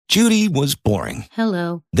Judy was boring.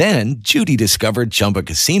 Hello. Then Judy discovered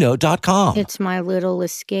ChumbaCasino.com. It's my little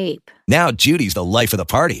escape. Now Judy's the life of the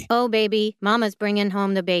party. Oh, baby, mama's bringing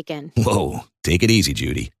home the bacon. Whoa, take it easy,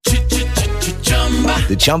 Judy.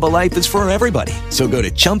 The Chumba life is for everybody. So go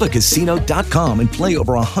to ChumbaCasino.com and play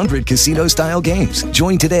over 100 casino-style games.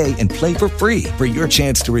 Join today and play for free for your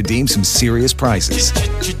chance to redeem some serious prizes.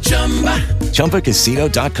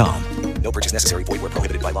 ChumbaCasino.com. No purchase necessary. Void where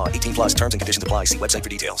prohibited by law. 18 plus terms and conditions apply. See website for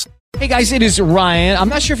details. Hey guys, it is Ryan. I'm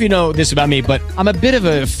not sure if you know this about me, but I'm a bit of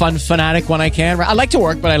a fun fanatic when I can. I like to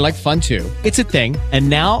work, but I like fun too. It's a thing. And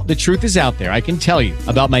now the truth is out there. I can tell you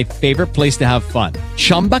about my favorite place to have fun.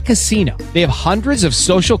 Chumba Casino. They have hundreds of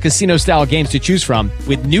social casino style games to choose from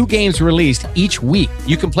with new games released each week.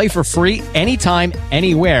 You can play for free anytime,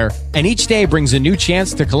 anywhere. And each day brings a new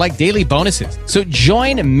chance to collect daily bonuses. So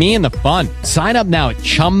join me in the fun. Sign up now at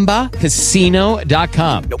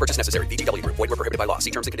ChumbaCasino.com. No purchase necessary. VGW Group. Void where prohibited by law.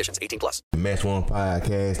 See terms and conditions. 18 plus. The Match One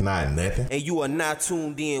Podcast, not nothing. And you are not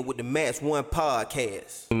tuned in with the Match One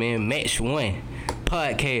Podcast. Man, Match One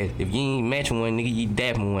Podcast. If you ain't matching one, nigga, you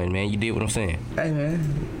dapping one, man. You did what I'm saying. Hey,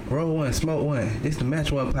 man. Roll one, smoke one. This the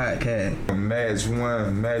Match One Podcast. Match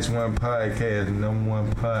One Podcast,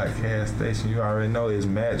 #1 podcast station. You already know it's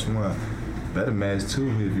Match One. Better match two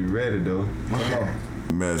if you ready, though. Come on.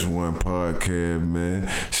 Match One Podcast, man.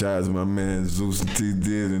 Shout out to my man Zeus and T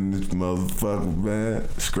did and this motherfucker, man.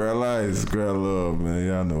 Scrap Ice, Scrap Love, man.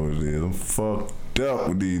 Y'all know what it is. I'm fucked up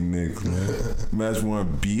with these niggas, man. Match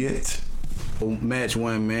One, bitch. Match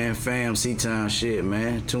One, man. Fam, C-Town shit,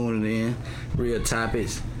 man. Tuning in. Real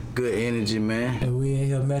topics. Good energy, man. And we in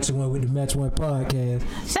here matching one with the Match One Podcast.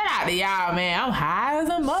 Shout out to y'all, man. I'm high as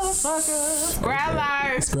a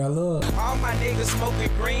motherfucker. Scrap Love. All my niggas smoking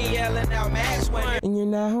green, yelling out Match One. And you're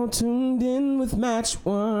now tuned in with Match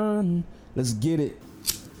One. Let's get it.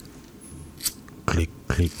 Click,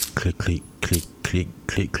 click, click, click, click, click,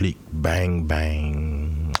 click, click. Bang,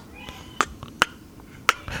 bang.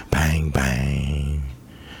 Bang, bang.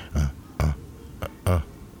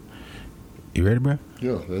 You ready, bro?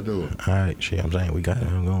 Yeah, let's do it. All right, shit, I'm saying we got it.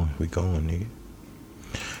 I'm going. We going, nigga.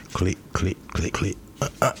 Click, click, click, click.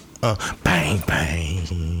 Bang,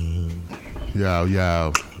 bang.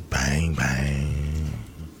 Yo. Bang, bang.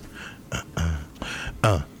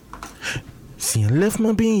 See, I left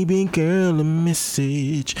my baby girl a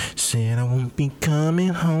message. Said I won't be coming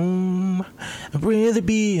home. I'd rather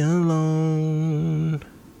be alone.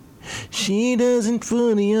 She doesn't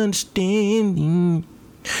fully understand me.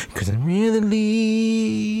 'Cause I'd rather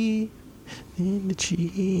leave than to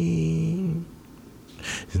cheat.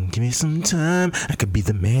 Give me some time, I could be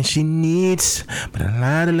the man she needs. But a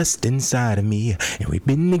lot of lust inside of me, and we've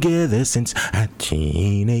been together since our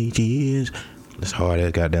teenage years. That's a hard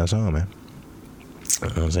ass goddamn song, man. You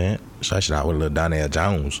know what I'm saying? So I should out with a little Donnell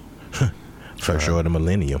Jones. First show of the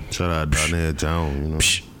millennium. Shout out Donnell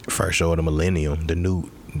Jones, you know. First show of the millennium, the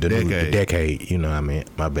decade, you know what I mean?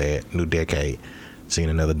 My bad. New decade. Seen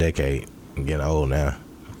another decade. I'm getting old now.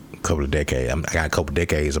 A couple of decades. I got a couple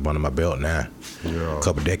decades up under my belt now. Yeah. A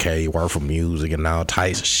couple decades worth of music and all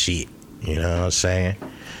types of shit. You know what I'm saying?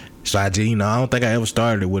 So I don't think I ever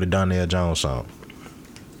started it with a Donnell Jones song.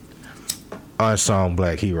 Our song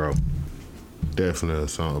Black Hero. Definitely a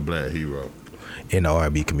song, Black Hero. In the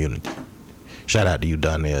R&B community. Shout out to you,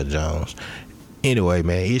 Donnell Jones. Anyway,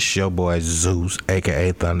 man, it's your boy Zeus,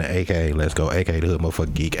 a.k.a. Thunder, a.k.a. Let's Go, a.k.a. The Hood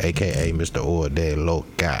Motherfucker Geek, a.k.a. Mr. Ordel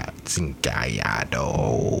Loca Cincallado.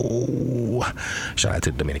 Shout out to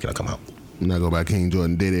the Dominican. Come out. Now go by King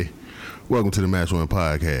Jordan Diddy. Welcome to the Match One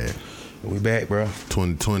Podcast. We back, bro.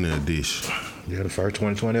 2020 edition. Yeah, the first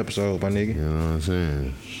 2020 episode, my nigga. You know what I'm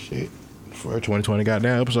saying? Shit. First 2020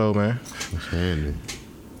 goddamn episode, man. What's happening?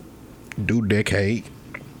 New decade.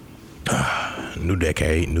 New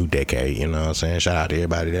decade, you know what I'm saying? Shout out to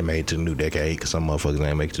everybody that made it to the new decade, because some motherfuckers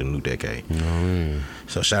ain't make it to the new decade. You know what I mean?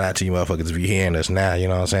 So shout out to you motherfuckers if you're hearing us now, you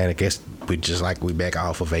know what I'm saying? I guess we back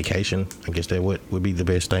off of vacation. I guess that would be the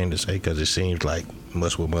best thing to say, because it seems like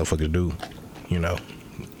most what motherfuckers do, you know,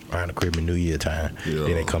 around the Christmas New Year time. Yeah.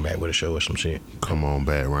 Then they come back with a show or some shit. Come on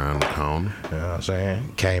back around the corner. You know what I'm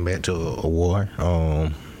saying? Came back to a war.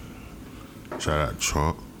 Shout out to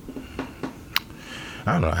Trump.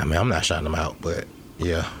 I don't know. I mean, I'm not shouting them out, but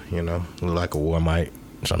yeah, you know, look like a war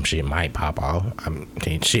some shit might pop off. I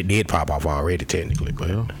mean, shit did pop off already, technically, but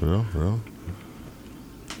yeah.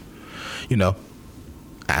 You know,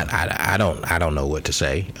 I don't know what to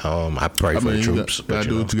say. I pray for the troops. You gotta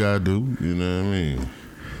do what you gotta do. You know what I mean?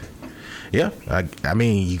 Yeah, I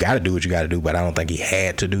mean, you gotta do what you gotta do, but I don't think he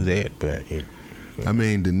had to do that. But I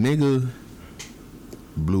mean, the nigga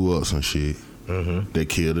blew up some shit that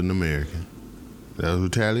killed an American. That was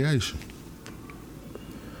retaliation.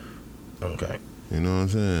 Okay. You know what I'm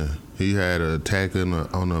saying? He had an attack on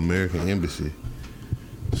the American embassy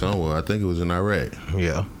somewhere. I think it was in Iraq.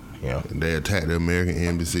 Yeah. They attacked the American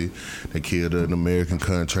embassy. They killed an American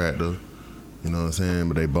contractor. You know what I'm saying?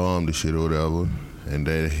 But they bombed the shit or whatever. And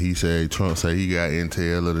then Trump said he got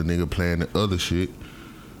intel of the nigga playing the other shit.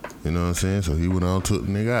 You know what I'm saying? So he went on and took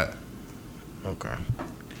the nigga out. Okay.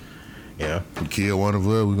 Yeah. He killed one of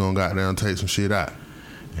us. We gonna goddamn take some shit out.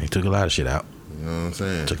 He took a lot of shit out. You know what I'm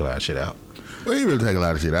saying? Took a lot of shit out. Well, he really take a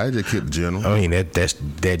lot of shit out. He just killed the general. I mean,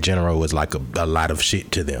 that general was like a lot of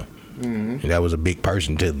shit to them. Mm-hmm. That was a big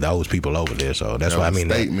person to those people over there. So that's why I mean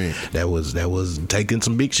that was taking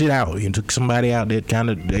some big shit out. You took somebody out that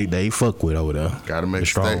kind of they fuck with over there. Gotta make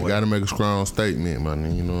a strong statement,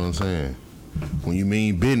 man. You know what I'm saying? When you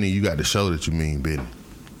mean business, you got to show that you mean business.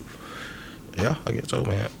 Yeah, I guess so,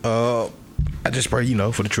 man. I just pray,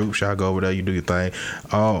 for the troops. Y'all go over there, you do your thing.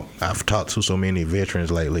 I've talked to so many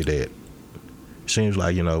veterans lately that it seems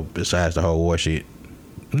like, besides the whole war shit,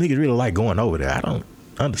 niggas really like going over there. I don't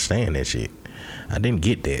understand that shit. I didn't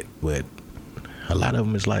get that, but a lot of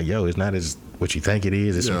them is like, yo, it's not as what you think it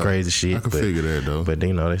is. It's some crazy shit. I can figure that though. But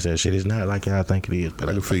they said shit is not like y'all think it is. But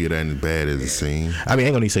I can figure that ain't as bad as it seems. I mean, I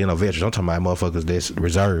ain't gonna say no veterans. I'm talking about motherfuckers that's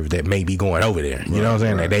reserved that may be going over there. You know what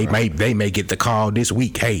I'm saying? They may get the call this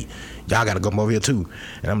week. Hey, y'all gotta come over here too.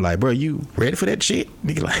 And I'm like, bro, you ready for that shit?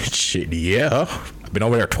 Nigga like, shit, yeah. I've been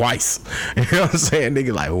over there twice. You know what I'm saying?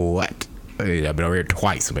 Nigga like, what? Hey, I've been over here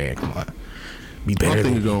twice, man. Come on. Be better.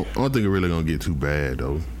 I don't think it really gonna get too bad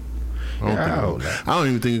though. I don't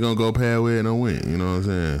even think it's gonna go past where it don't win. You know what I'm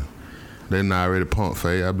saying? They not already pump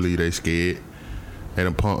fake. I believe they scared. They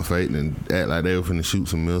done pump fake and act like they were finna shoot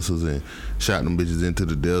some missiles and shot them bitches into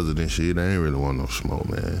the desert and shit. They ain't really want no smoke,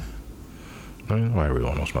 man. I ain't really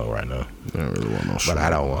want no smoke right now. I don't really want no smoke. But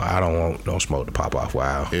I don't want no smoke to pop off.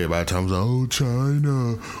 Wow. Everybody talking about, oh,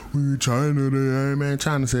 China. We China. Man,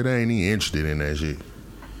 China said they ain't even interested in that shit.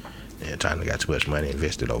 Yeah, China got too much money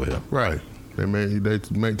invested over here. Right. They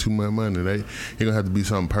make too much money. It gonna have to be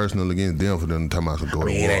something personal against them for them to talk about some go to war.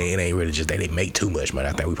 It ain't really just that they make too much money.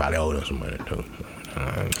 I think we probably owe them some money too.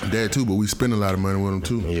 That too, but we spend a lot of money with them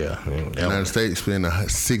too. Yeah. The United States spend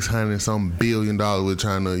 $600 billion with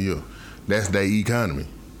China a year. That's their economy.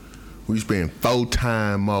 We spend 4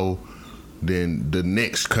 times more than the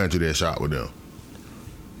next country that shot with them.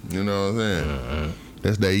 You know what I'm saying? Mm-hmm.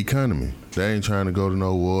 That's their economy. They ain't trying to go to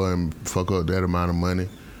no war and fuck up that amount of money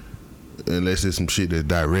unless it's some shit that's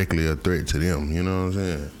directly a threat to them. You know what I'm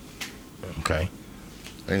saying? Okay.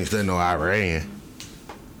 They ain't studying no Iran.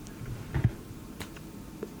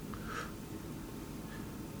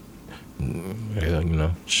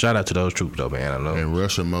 Yeah, shout out to those troops though, man. I know. And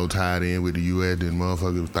Russia more tied in with the U.S. than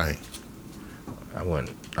motherfuckers think. I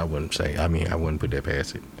wouldn't say. I mean, I wouldn't put that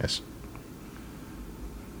past it. That's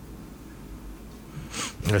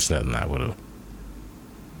nothing I would have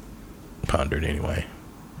pondered anyway.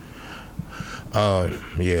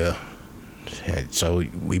 Yeah. So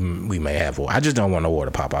we may have war. I just don't want no war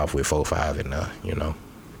to pop off with 4-5 and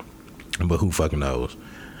But who fucking knows?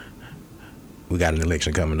 We got an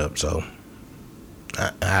election coming up, so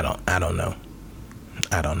I don't know.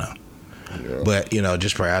 Yeah. But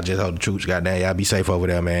just pray. I just hope the troops, goddamn, y'all be safe over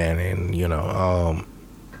there, man. And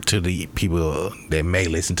to the people that may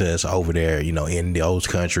listen to us over there, in those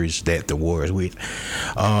countries that the war is with,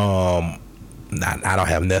 I don't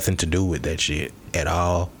have nothing to do with that shit at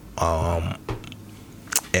all.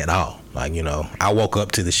 At all. Like, I woke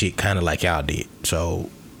up to the shit kind of like y'all did. So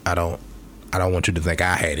I don't want you to think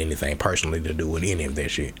I had anything personally to do with any of that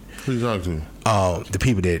shit. Who you talking to? The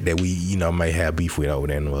people that we may have beef with over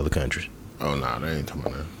there in other countries. Oh nah, they ain't talking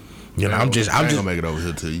about that. I'm just gonna make it over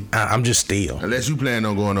here to you. I'm just still. Unless you plan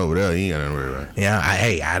on going over there, you ain't got nothing to worry about.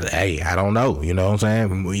 Yeah, I don't know. You know what I'm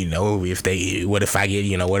saying? What if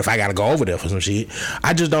I gotta go over there for some shit?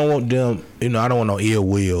 I just don't want them. I don't want no ill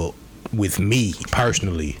will with me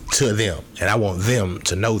personally to them, and I want them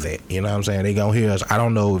to know that. You know what I'm saying? They gonna hear us. I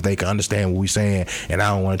don't know if they can understand what we saying, and I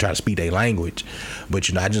don't want to try to speak their language, but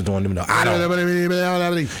I just want them to know I don't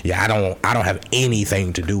have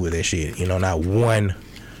anything to do with that shit. Not one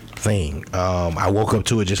thing. I woke up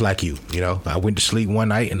to it just like you. I went to sleep one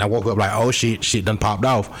night and I woke up like, oh shit done popped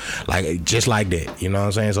off, like just like that. You know what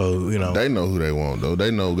I'm saying? So they know who they want though.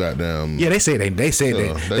 They know goddamn. Yeah, they said that. They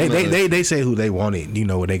say who they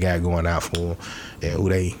wanted. What they got going out for, and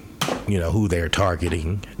who they're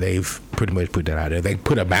targeting. They've pretty much put that out there. They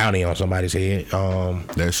put a bounty on somebody's head.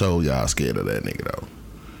 That shows y'all scared of that nigga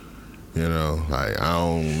though. Like I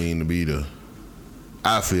don't mean to be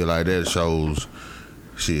I feel like that shows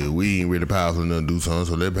Shit, we ain't really powerful enough to do something,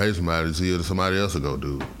 so let's pay somebody to see if somebody else will go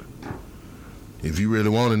do it. If you really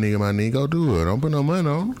want a nigga, my nigga, go do it. Don't put no money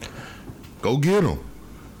on him. Go get him.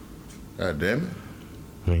 God damn it.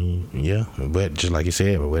 I mean, yeah, but just like you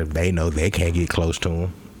said, but they know they can't get close to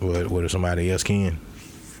him. What if somebody else can?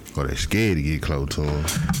 Or they scared to get close to him.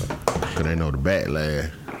 Because they know the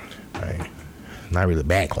backlash. Right. Not really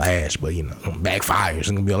backlash, but, backfires. There's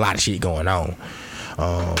going to be a lot of shit going on.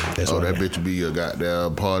 That bitch will be a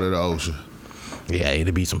goddamn part of the ocean. Yeah,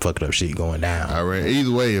 it'll be some fucked up shit going down. Iran,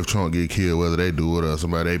 either way, if Trump get killed, whether they do it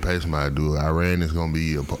or they pay somebody to do it, Iran is gonna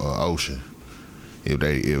be a ocean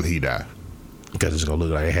if he die. Because it's gonna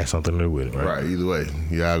look like it has something to do with it, right? Right. Either way,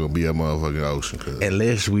 y'all gonna be a motherfucking ocean.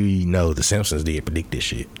 Unless we know the Simpsons did predict this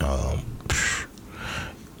shit,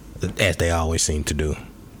 as they always seem to do.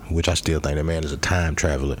 Which I still think that man is a time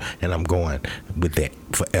traveler, and I'm going with that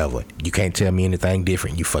forever. You can't tell me anything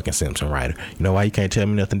different, you fucking Simpson writer. You know why you can't tell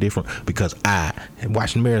me nothing different? Because I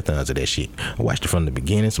watched marathons of that shit. I watched it from the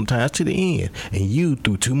beginning sometimes to the end, and you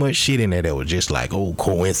threw too much shit in there that was just like,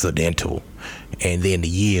 coincidental. And then the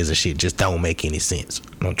years of shit just don't make any sense.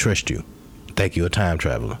 I don't trust you. Think you're a time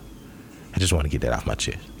traveler. I just want to get that off my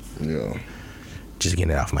chest. Yeah. Just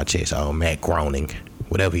getting it off my chest. Matt Groening,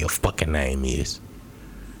 whatever your fucking name is.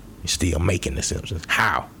 You're still making The Simpsons.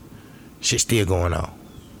 How? Shit still going on.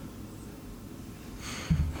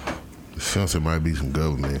 The Simpsons might be some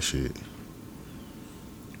government shit.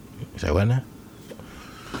 Say what now?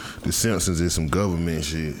 The Simpsons is some government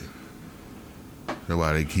shit. That's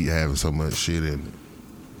why they keep having so much shit in it.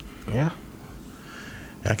 Yeah.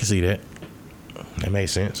 I can see that. That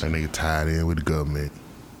makes sense. That nigga tied in with the government.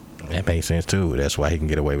 That makes sense too. That's why he can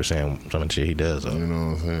get away with saying some of the shit he does. Though. You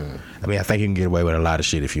know what I'm saying? I mean, I think you can get away with a lot of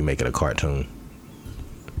shit if you make it a cartoon.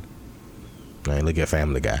 I mean, look at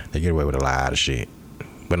Family Guy. They get away with a lot of shit.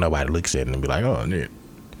 But nobody looks at it and be like, oh, nigga,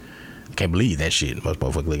 I can't believe that shit. Most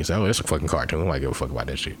motherfuckers look and say, oh, it's a fucking cartoon. I don't give a fuck about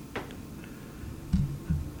that shit.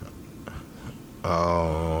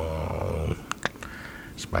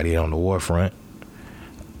 Somebody on the war front.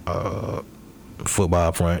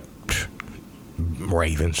 Football front.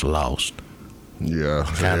 Ravens lost. Yeah,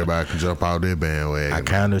 so everybody can jump out their bandwagon. I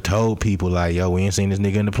kind of told people like, yo, we ain't seen this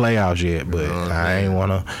nigga in the playoffs yet, but I ain't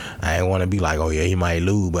wanna be like, oh yeah, he might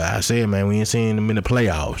lose. But I said, man, we ain't seen him in the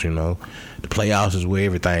playoffs. The playoffs is where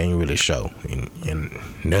everything really show, and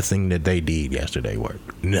nothing that they did yesterday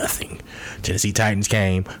worked. Nothing. Tennessee Titans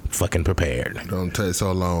came fucking prepared. Don't take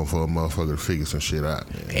so long for a motherfucker to figure some shit out.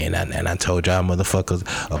 Man. And I told y'all motherfuckers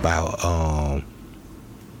about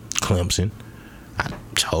Clemson. I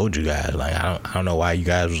told you guys, like, I don't know why you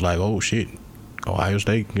guys was like, oh shit, Ohio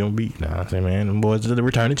State gonna beat. Nah, I say, man, them boys are the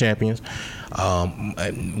returning champions.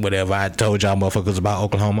 Whatever I told y'all motherfuckers about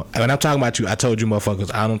Oklahoma. When I'm talking about you, I told you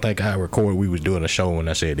motherfuckers, I don't think I recorded we was doing a show when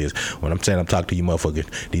I said this. When I'm saying I'm talking to you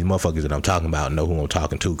motherfuckers, these motherfuckers that I'm talking about know who I'm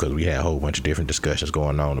talking to, because we had a whole bunch of different discussions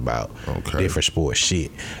going on about different sports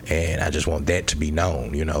shit. And I just want that to be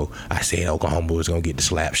known, I said Oklahoma was gonna get the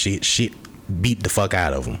slap shit beat the fuck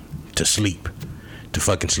out of them to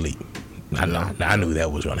fucking sleep. I knew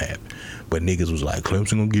that was gonna happen, but niggas was like,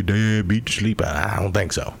 Clemson gonna get their ass beat to sleep. I don't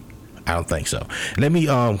think so. Let me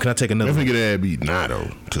can I take another? They get their ass beat now though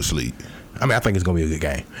to sleep. I mean, I think it's gonna be a good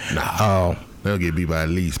game. Nah, they'll get beat by at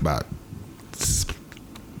least about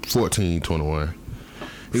 14-21.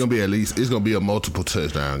 It's gonna be a multiple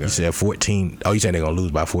touchdown game. You said 14. Oh, you saying they're gonna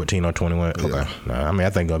lose by 14 or 21? Yeah. Okay. Nah, I mean, I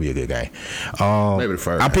think it's gonna be a good game. Maybe the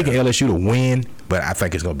first. I'm picking LSU to win, but I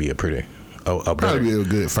think it's gonna be a pretty. Probably be a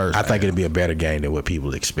good first. I think it'll be a better game than what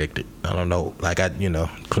people expected. I don't know. Like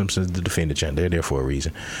Clemson's the defending champ. They're there for a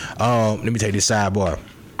reason. Let me take this sidebar.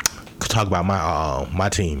 Talk about my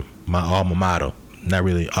team, my alma mater. Not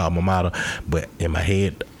really alma mater, but in my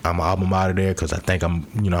head, I'm an alma mater there because I think I'm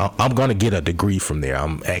gonna get a degree from there.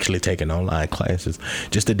 I'm actually taking online classes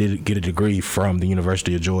just to get a degree from the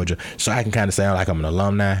University of Georgia, so I can kind of sound like I'm an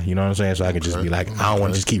alumni. You know what I'm saying? So I can just be like, I don't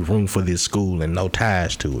want to just keep room for this school and no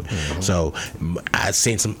ties to it. Mm-hmm. So I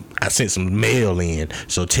sent some mail in,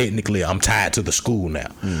 so technically I'm tied to the school now.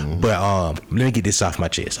 Mm-hmm. But let me get this off my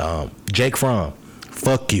chest. Jake Fromm,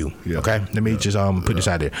 fuck you. Yeah. Okay, let me just put this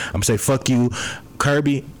out there. I'm gonna say fuck you,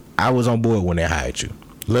 Kirby. I was on board when they hired you.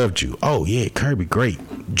 Loved you. Oh yeah, Kirby, great.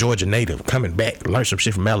 Georgia native, coming back, learn some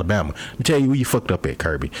shit from Alabama. Let me tell you where you fucked up at,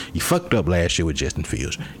 Kirby. You fucked up last year with Justin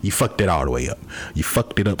Fields. You fucked it all the way up. You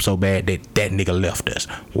fucked it up so bad that nigga left us.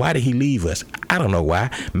 Why did he leave us? I don't know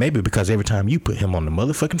why. Maybe because every time you put him on the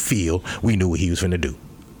motherfucking field, we knew what he was finna do.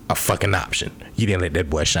 a fucking option. You didn't let that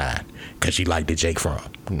boy shine because you liked the Jake Fromm.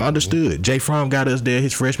 Understood. Jake Fromm got us there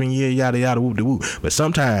his freshman year, yada yada whoop de whoop. But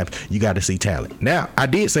sometimes you got to see talent. Now, I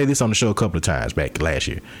did say this on the show a couple of times back last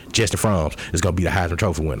year. Justin Fromm is gonna be the Heisman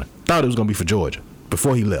Trophy winner. Thought it was gonna be for Georgia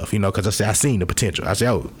before he left, because I said I seen the potential. I said,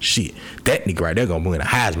 oh shit, that nigga right there gonna win a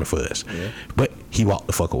Heisman for us. Yeah. But he walked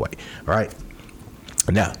the fuck away. Right?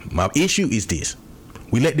 Now, my issue is this.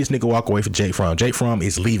 We let this nigga walk away for Jake Fromm. Jake Fromm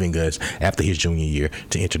is leaving us after his junior year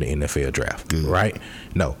to enter the NFL draft. Good. Right?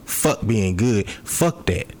 No, fuck being good. Fuck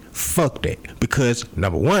that. Fuck that. Because,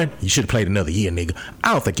 number one, you should have played another year, nigga.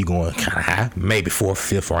 I don't think you're going kind of high. Maybe 4th,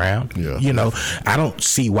 5th round. Yeah. I don't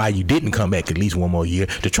see why you didn't come back at least one more year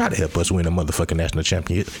to try to help us win a motherfucking national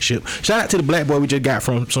championship. Shout out to the black boy we just got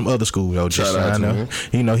from some other school. Shout out to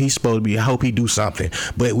him. He's supposed to be, I hope he do something.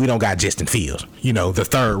 But we don't got Justin Fields. The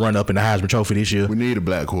third run-up in the Heisman Trophy this year. We need a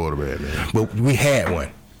black quarterback, man. But we had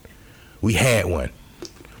one.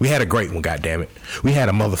 We had a great one, goddammit. We had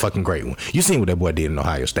a motherfucking great one. You seen what that boy did in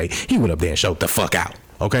Ohio State. He went up there and showed the fuck out,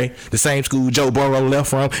 okay? The same school Joe Burrow left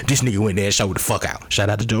from, this nigga went there and showed the fuck out. Shout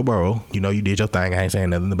out to Joe Burrow. You did your thing. I ain't saying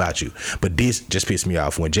nothing about you. But this just pissed me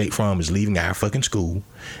off when Jake Fromm is leaving our fucking school,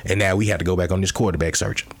 and now we have to go back on this quarterback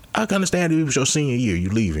search. I can understand if it was your senior year, you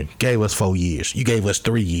leaving. Gave us 4 years. You gave us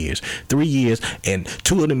 3 years. 3 years, and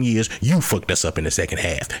 2 of them years, you fucked us up in the second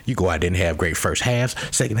half. You go out there and have great first halves,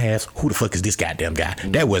 second halves. Who the fuck is this goddamn guy?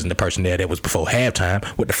 That wasn't the person there that was before halftime.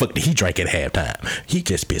 What the fuck did he drink at halftime? He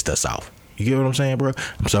just pissed us off. You get what I'm saying, bro?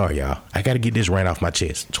 I'm sorry, y'all. I got to get this rant off my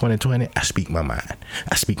chest. 2020, I speak my mind.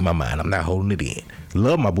 I'm not holding it in.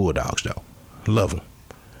 Love my Bulldogs, though. Love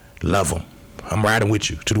them. I'm riding with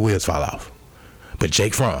you till the wheels fall off. But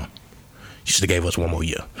Jake Fromm, you should have gave us one more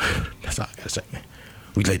year. That's all I got to say, man.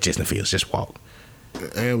 We let Justin Fields just walk.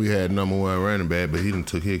 And we had number 1 running back, but he done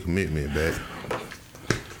took his commitment back.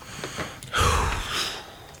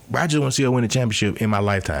 I just want to see us win a championship in my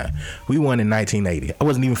lifetime. We won in 1980. I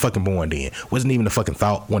wasn't even fucking born then. Wasn't even a fucking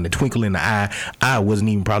thought. Wasn't a twinkle in the eye. I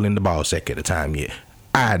wasn't even probably in the ball sack at the time yet.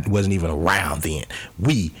 I wasn't even around then.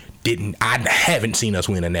 I haven't seen us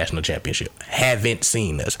win a national championship. Haven't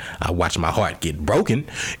seen us. I watched my heart get broken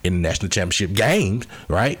in the national championship games,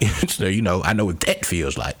 right? So, I know what that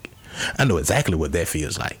feels like. I know exactly what that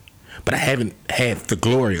feels like. But I haven't had the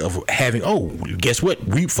glory of having, guess what?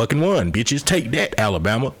 We fucking won, bitches. Take that,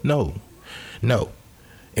 Alabama. No.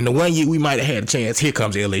 In the 1 year we might have had a chance, here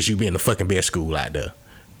comes LSU being the fucking best school out there.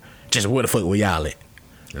 Just where the fuck were y'all at?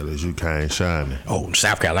 LSU can't shine. Oh,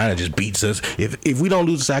 South Carolina just beats us. If we don't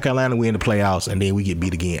lose to South Carolina, we're in the playoffs, and then we get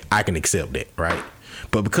beat again, I can accept that, right?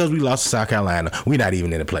 But because we lost to South Carolina, we're not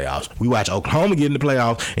even in the playoffs. We watch Oklahoma get in the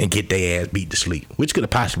playoffs and get their ass beat to sleep, which could have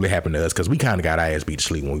possibly happened to us because we kind of got our ass beat to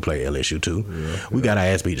sleep when we played LSU too. Yeah. We got our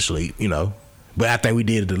ass beat to sleep, But I think we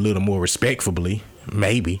did it a little more respectfully,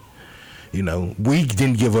 maybe. We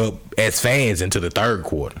didn't give up as fans into the third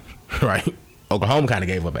quarter, right? Oklahoma kind of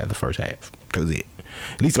gave up at the first half. That was it.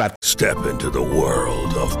 At least about. Step into the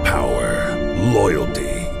world of power, loyalty,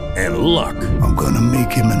 and luck. I'm gonna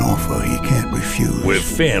make him an offer he can't refuse. With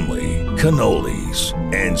family, cannolis,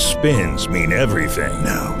 and spins mean everything.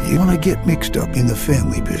 Now, you wanna get mixed up in the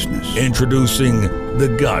family business. Introducing The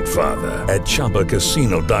Godfather at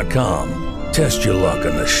ChumbaCasino.com. Test your luck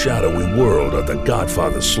in the shadowy world of The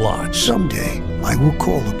Godfather slot. Someday, I will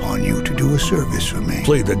call upon you to do a service for me.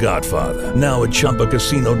 Play The Godfather, now at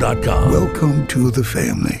ChumbaCasino.com. Welcome to the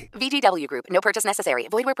family. VGW Group. No purchase necessary.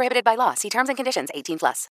 Void where prohibited by law. See terms and conditions.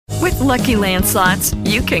 18+. With Lucky Land Slots,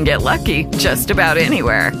 you can get lucky just about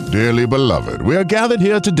anywhere. Dearly beloved, we are gathered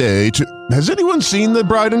here today to... Has anyone seen the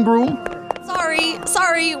bride and groom?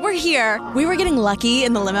 Sorry, we're here. We were getting lucky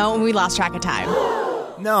in the limo and we lost track of time.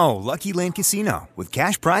 No, Lucky Land Casino, with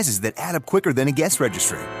cash prizes that add up quicker than a guest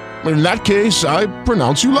registry. In that case, I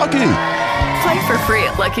pronounce you lucky. Play for free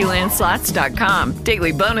at LuckyLandSlots.com.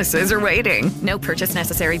 Daily bonuses are waiting. No purchase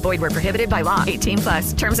necessary. Void where prohibited by law.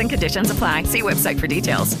 18+. Terms and conditions apply. See website for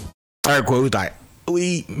details. Third quarter was like,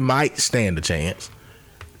 we might stand a chance.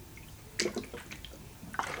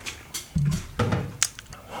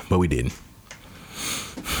 But we didn't.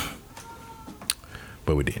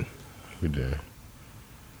 We did.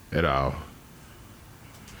 At all.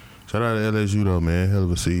 Shout out to LSU though, man. Hell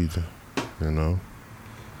of a season.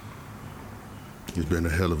 It's been a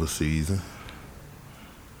hell of a season.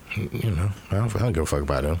 I don't give a fuck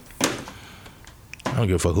about them. I don't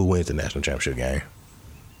give a fuck who wins the national championship game.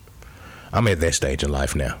 I'm at that stage in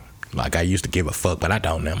life now. Like, I used to give a fuck, but I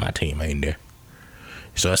don't now. My team ain't there.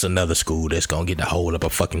 So that's another school that's gonna get to hold up a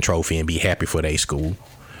fucking trophy and be happy for their school.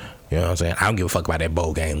 You know what I'm saying? I don't give a fuck about that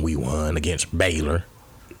bowl game we won against Baylor,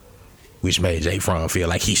 which made Jake Fromm feel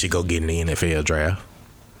like he should go get in the NFL draft.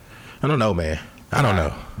 I don't know, man. I don't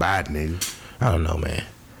know. Bad nigga. I don't know, man.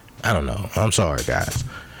 I don't know. I'm sorry, guys.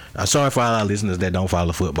 I'm sorry for all our listeners that don't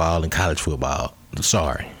follow football and college football.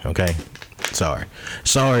 Sorry, okay? Sorry,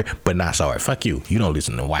 but not sorry. Fuck you. You don't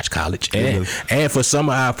listen and watch college. And for some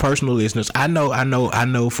of our personal listeners, I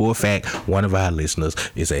know for a fact one of our listeners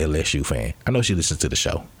is a LSU fan. I know she listens to the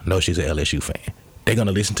show. I know she's an LSU fan. They're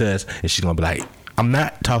gonna listen to us and she's gonna be like, I'm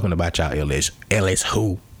not talking about y'all LS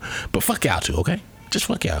who, but fuck y'all too, okay? Just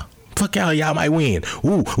fuck y'all. Fuck y'all might win.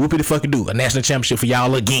 Ooh, whoopie the fucking do. A national championship for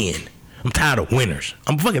y'all again. I'm tired of winners.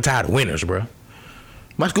 I'm fucking tired of winners, bro.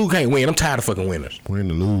 My school can't win. I'm tired of fucking winners. When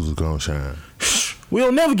the losers gonna shine. We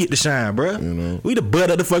don't never get to shine, bro. You know, we the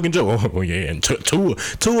butt of the fucking joke. Oh yeah, and Tua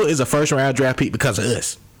is a first round draft pick because of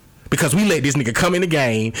us. Because we let this nigga come in the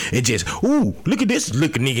game and just, ooh, look at this,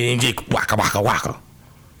 look at nigga and just waka waka waka.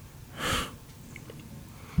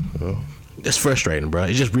 Well, that's frustrating, bro.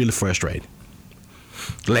 It's just really frustrating.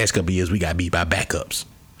 The last couple of years we got beat by backups.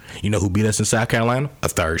 You know who beat us in South Carolina? A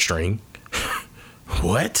third string.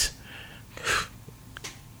 What?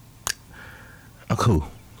 I'm cool.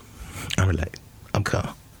 I'm relaxed. I'm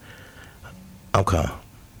calm.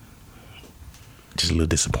 Just a little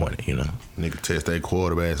disappointed, you know. Nigga test that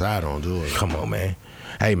quarterbacks out on Georgia. Come on, man.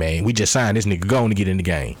 Hey, man, we just signed this nigga going to get in the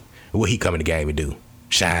game. What he come in the game and do?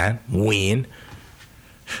 Shine, win.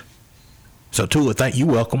 So Tua, you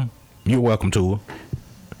welcome. You're welcome, Tua.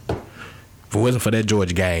 If it wasn't for that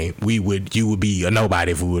Georgia game, you would be a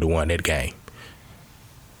nobody if we would have won that game.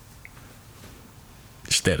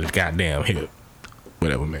 Instead of goddamn here.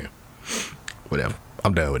 Whatever, man. Whatever.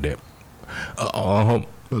 I'm done with that.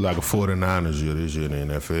 Look like a 49ers year this year in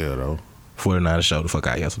the NFL, though. 49ers showed the fuck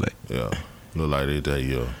out yesterday. Yeah. Look like they that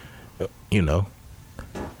year. You know.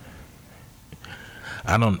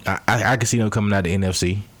 I can see them coming out the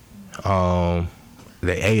NFC.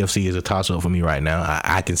 The AFC is a toss-up for me right now.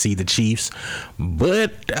 I can see the Chiefs,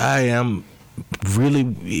 but I am really,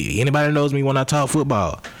 anybody that knows me when I talk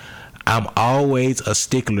football, I'm always a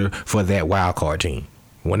stickler for that wild card team.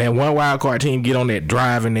 When that one wild card team get on that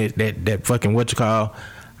drive and that fucking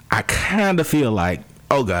I kind of feel like,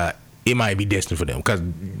 oh God, it might be destined for them. Because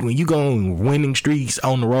when you go on winning streaks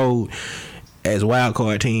on the road as wild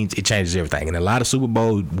card teams, it changes everything. And a lot of Super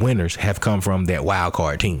Bowl winners have come from that wild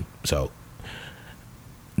card team. So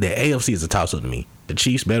the AFC is a toss-up to me. The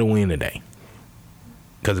Chiefs better win today.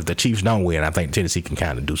 Because if the Chiefs don't win, I think Tennessee can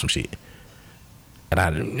kind of do some shit. And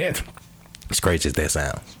as crazy as that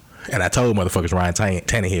sounds. And I told motherfuckers Ryan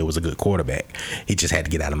Tannehill was a good quarterback. He just had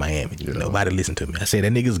to get out of Miami. Yeah. Nobody listened to me. I said,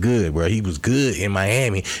 that nigga's good, bro. He was good in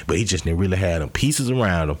Miami, but he just didn't really have them pieces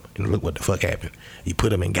around him. And look what the fuck happened. He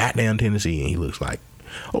put him in goddamn Tennessee, and he looks like,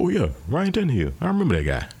 oh yeah, Ryan Tannehill. I remember that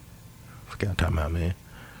guy. Forgot what I'm talking about, man.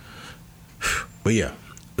 But yeah,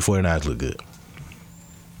 the 49ers look good.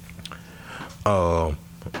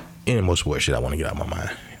 Any more sports shit I want to get out of my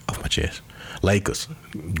mind, off my chest. Lakers,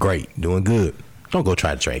 great, doing good. Don't go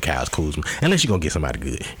try to trade Kyle Kuzma unless you're going to get somebody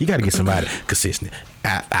good. You got to get somebody consistent.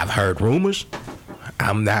 I've heard rumors.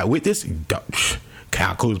 I'm not with this.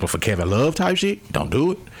 Kyle Kuzma for Kevin Love type shit. Don't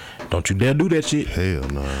do it. Don't you dare do that shit. Hell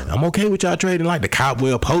no. I'm okay with y'all trading like the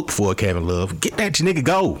Caldwell Pope for Kevin Love. Get that nigga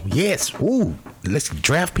go. Yes. Ooh. Let's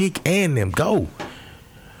draft pick and them go.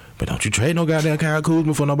 But don't you trade no goddamn Kyle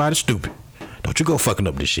Kuzma for nobody stupid. Don't you go fucking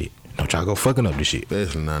up this shit. Don't y'all go fucking up this shit.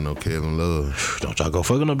 Especially not no Kevin Love. Don't y'all go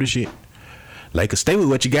fucking up this shit. Lakers, stay with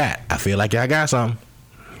what you got. I feel like y'all got something.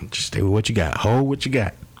 Just stay with what you got. Hold what you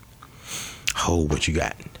got. Hold what you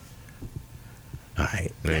got. All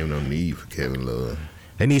right. There ain't no need for Kevin Love.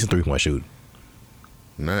 They need some 3-point shooting.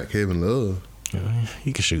 Not Kevin Love.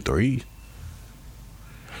 He can shoot threes.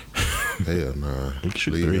 Hell nah. He can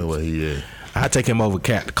shoot threes. Where he at. I take him over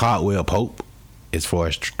Caldwell Pope as far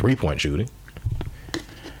as 3-point shooting.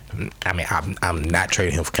 I mean, I'm not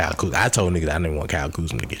trading him for Kyle Kuzma. I told niggas I didn't want Kyle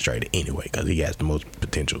Kuzma to get traded anyway because he has the most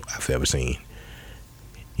potential I've ever seen.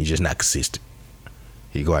 He's just not consistent.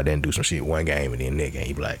 He go out there and do some shit one game and then next game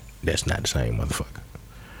he be like, that's not the same motherfucker.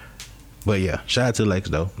 But yeah, shout out to the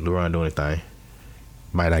Lakers though. LeBron doing his thing.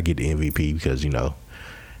 Might not get the MVP because, you know,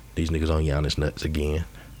 these niggas on Giannis nuts again.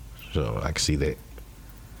 So I can see that.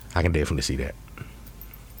 I can definitely see that.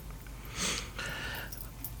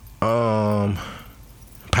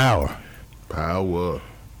 Power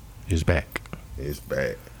is back. It's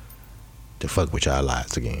back. To fuck with y'all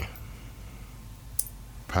lives again.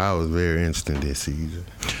 Power is very interesting this season.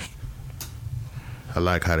 I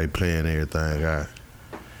like how they playing everything out.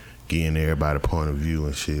 Getting everybody point of view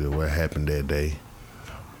and shit of what happened that day.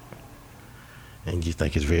 And you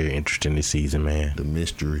think it's very interesting this season, man. The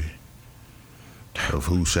mystery of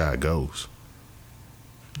who shot Ghost.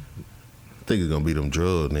 I think it's gonna be them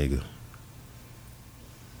drug niggas.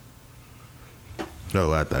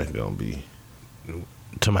 No, I think it's gonna be.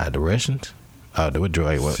 To my directions. Oh, what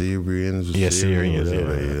droid? What? Syrians. Yeah, Syrians.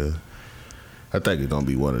 Yeah. I think it's gonna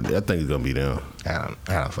be one of them. I think it's gonna be them. I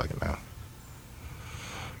don't fucking know.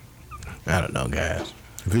 I don't know, guys.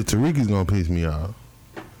 If it's Tariq, gonna piss me off.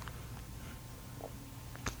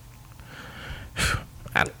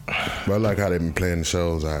 But I like how they been playing the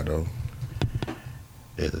shows out though.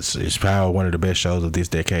 Is Power one of the best shows of this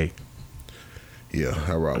decade? Yeah,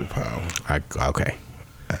 I rock with Power. Okay,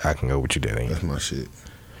 I can go with you there. That's my shit.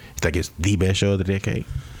 You think it's the best show of the decade?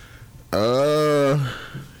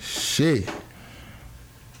 Shit.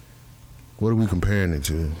 What are we comparing it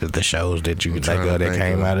to? The shows that you can think of that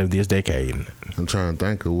came out of this decade. I'm trying to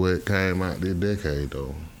think of what came out this decade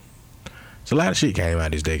though. So a lot of shit came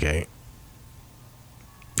out this decade.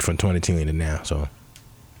 From 2010 to now, so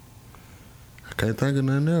I can't think of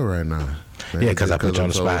nothing else right now. Maybe yeah, because I put you on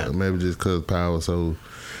the spot. Maybe just because Power was so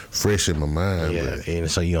fresh in my mind. Yeah, and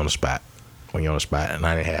so you on the spot. When you're on the spot, and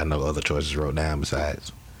I didn't have no other choices wrote down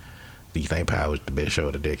besides. Do you think Power is the best show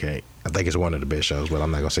of the decade? I think it's one of the best shows, but I'm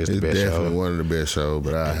not gonna say it's the best show. It's definitely one of the best shows,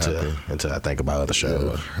 but until I think about other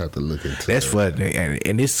shows. I have to look into that's what,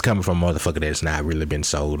 and this is coming from a motherfucker that's not really been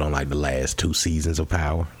sold on like the last 2 seasons of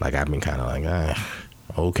Power. Like I've been kind of like,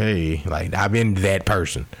 okay, like I've been that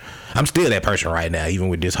person. I'm still that person right now, even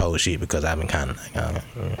with this whole shit, because I've been kind of like,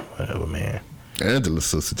 whatever, man. Angela's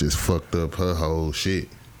sister just fucked up her whole shit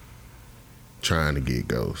trying to get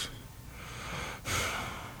Ghost.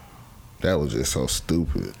 That was just so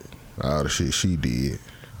stupid. All the shit she did.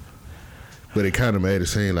 But it kind of made it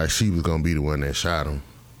seem like she was gonna be the one that shot him.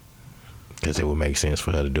 Because it would make sense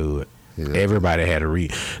for her to do it. Yeah. Everybody had to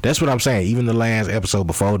read. That's what I'm saying. Even the last episode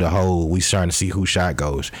before the whole, we starting to see who shot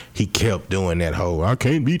Ghost. He kept doing that whole, I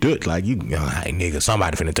can't be touched. Like, you know, hey, nigga,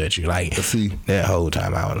 somebody finna touch you. Like, see, that whole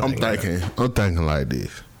time I was I'm thinking like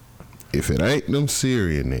this. If it ain't them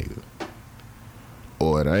Syrian niggas,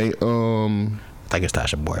 or it ain't, I think it's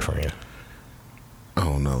Tasha's boyfriend. I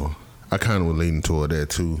don't know. I kind of was leaning toward that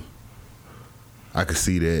too. I could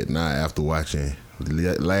see that now after watching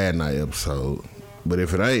the last night episode. But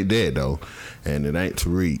if it ain't that though, and it ain't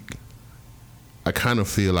Tariq, I kind of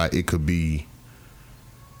feel like it could be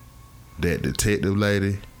that detective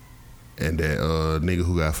lady and that nigga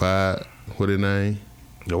who got fired. What his name?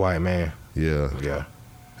 The white man. Yeah.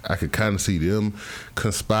 I could kind of see them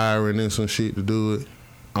conspiring and some shit to do it.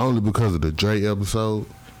 Only because of the Drake episode.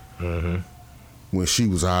 Mm-hmm. When she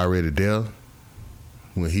was already there.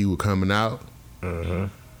 When he was coming out. Mm-hmm.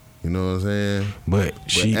 You know what I'm saying?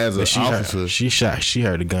 But she, as an officer, she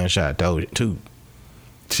heard the gunshot though too.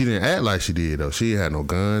 She didn't act like she did though. She had no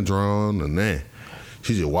gun drawn or nothing.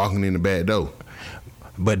 She just walking in the back door.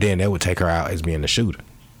 But then that would take her out as being the shooter.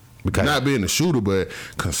 Because not being the shooter, but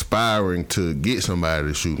conspiring to get somebody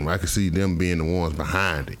to shoot him. I could see them being the ones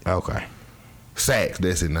behind it. Okay. Sax,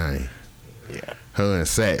 that's his name. Yeah. Her and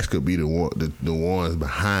Sax could be the ones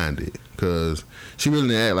behind it. Cause she really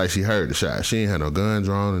didn't act like she heard the shot. She ain't had no gun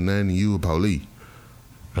drawn or nothing. You were police.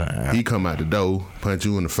 He come out the door, punch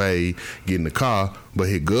you in the face, get in the car, but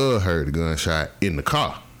his girl heard the gunshot in the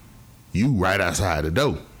car. You right outside the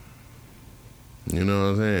door. You know what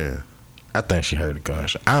I'm saying? I think she heard the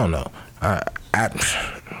gunshot. I don't know.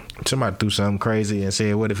 Somebody threw something crazy and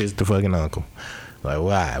said, what if it's the fucking uncle? Like,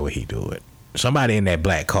 why would he do it? Somebody in that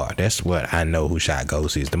black car. That's what I know who shot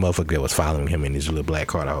Ghost is. The motherfucker that was following him in his little black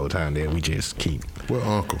car the whole time. Then we just keep. What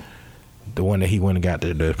uncle? The one that he went and got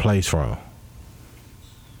the place from.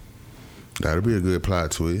 That'd be a good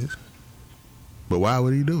plot twist. But why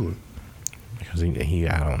would he do it? Because he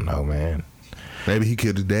I don't know, man. Maybe he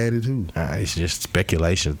killed his daddy too. It's just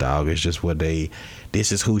speculations, dog. It's just what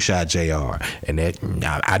this is who shot JR. And that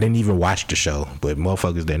I didn't even watch the show, but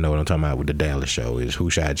motherfuckers that know what I'm talking about with the Dallas show is who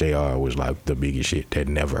shot JR was like the biggest shit that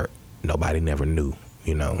nobody never knew,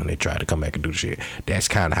 you know, when they tried to come back and do the shit. That's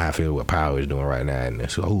kind of how I feel what Power is doing right now. And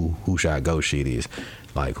this who shot Ghost shit is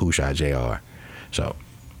like who shot JR. So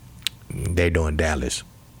they doing Dallas,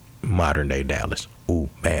 modern day Dallas. Ooh,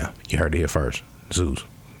 bam, you heard it here first. Zeus,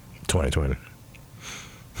 2020.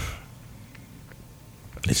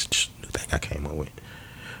 It's just a new thing I came up with.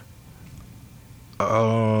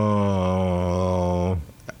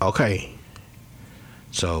 Okay.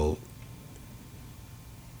 So,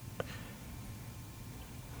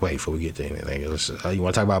 wait before we get to anything else. You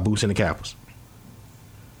want to talk about Boots and the Capitals?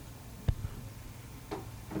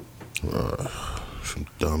 Some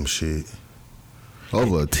dumb shit.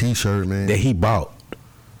 Over a t-shirt, man. That he bought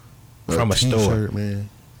from a store. Man.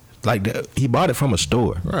 Like he bought it from a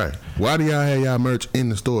store, right? Why do y'all have y'all merch in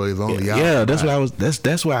the store if only y'all? Yeah, that's what I was.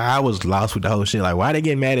 That's why I was lost with the whole shit. Like, why they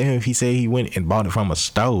get mad at him if he said he went and bought it from a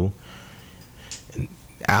store? And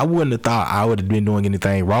I wouldn't have thought I would have been doing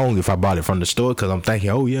anything wrong if I bought it from the store, because I'm thinking,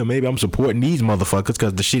 oh yeah, maybe I'm supporting these motherfuckers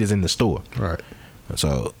because the shit is in the store. Right.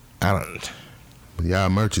 So I don't. Y'all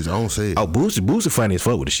merch is on sale. Oh, Boosie funny as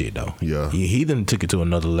fuck with the shit though. Yeah. He done took it to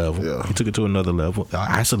another level. Yeah. He took it to another level.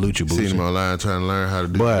 I salute you, Boosie. Seen him online trying to learn how to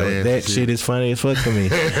do but dance that shit is funny as fuck to me.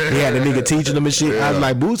 He had the nigga teaching him and shit. I was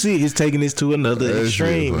like, Boosie is taking this to another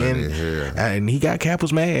extreme, and he got Cap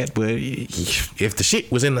was mad. But if the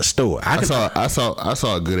shit was in the store, I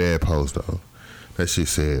saw a good ass post though. That shit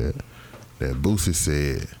said that Boosie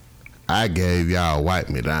said, "I gave y'all wipe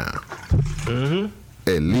me down.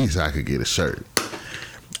 At least I could get a shirt."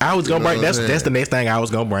 I was gonna bring that's the next thing I was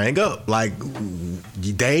gonna bring up. Like,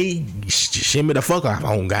 they shimmy the fuck off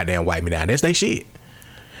on goddamn wipe me down. That's they shit.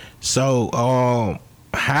 So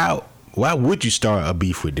why would you start a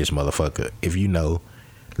beef with this motherfucker if you know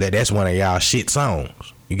that that's one of y'all shit songs?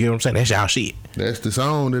 You get what I'm saying? That's y'all shit. That's the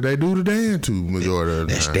song that they do the dance to majority of the time.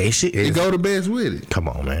 That's their shit. They go the best with it. Come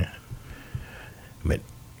on, man. But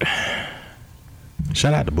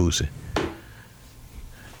shout out to Boosie.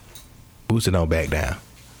 Boosie don't back down.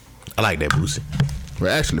 I like that Boosie.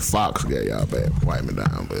 Well, actually, Fox got y'all back, wipe me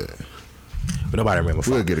down, but nobody remembers.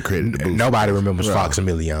 We'll get a credit to Boosie. Nobody remembers Fox and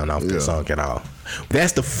Million off this song at all.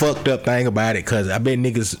 That's the fucked up thing about it, because I bet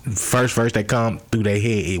niggas first verse that come through their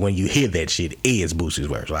head when you hear that shit is Boosie's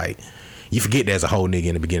verse. Like, you forget there's a whole nigga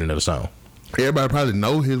in the beginning of the song. Everybody probably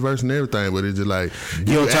know his verse and everything, but it's just like you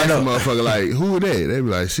don't ask turn a up. motherfucker like, who that? They be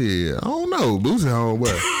like, shit, I don't know, Boosie home,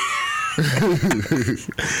 but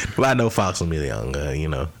well, I know Fox and Million, you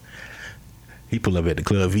know. He pull up at the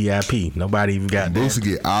club VIP. Nobody even got Boosie that.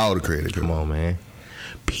 get all the credit. Come on, man.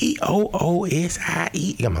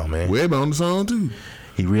 Poosie. Come on, man. Webb on the song too.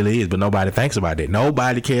 He really is, but nobody thinks about that.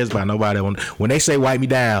 Nobody cares about nobody. When they say "Wipe Me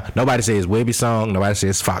Down," nobody says Webby song. Nobody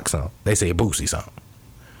says Fox song. They say Boosie song.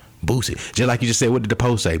 Boosie, just like you just said. What did the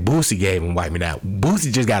post say? Boosie gave him "Wipe Me Down."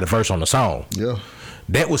 Boosie just got a verse on the song. Yeah,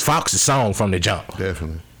 that was Fox's song from the jump.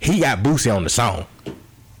 Definitely. He got Boosie on the song.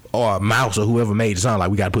 Or Mouse or whoever made the song,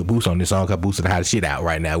 like, we gotta put Boosie on this song because Boosie the hottest shit out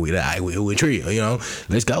right now with Trio, you know.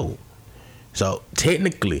 Let's go. So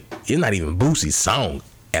technically, it's not even Boosie's song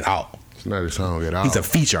at all. It's not his song at all. He's a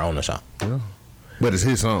feature on the song. Yeah. But it's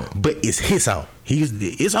his song.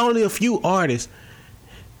 It's only a few artists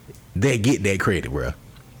that get that credit, bro.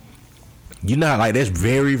 You know, like, that's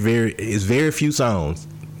it's very few songs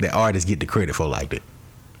that artists get the credit for like that.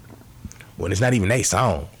 When it's not even their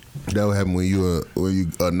song. That would happen when you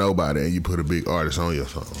a nobody and you put a big artist on your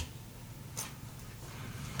song.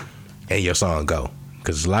 And your song go.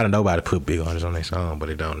 Because a lot of nobody put big artists on their song, but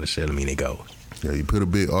it don't necessarily mean it goes. Yeah, you put a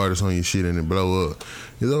big artist on your shit and it blow up.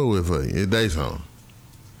 It's over with for you. It's their song.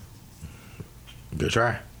 Good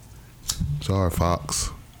try. Sorry, Fox.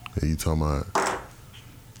 Yeah, you talking about.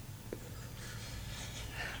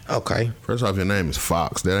 Okay. First off, your name is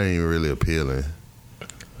Fox. That ain't even really appealing.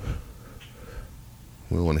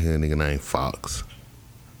 We want to hear a nigga named Fox.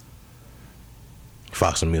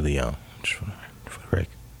 Fox a Million. For the record.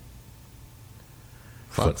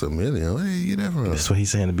 Fox a Million? Where did you get that from? That's what he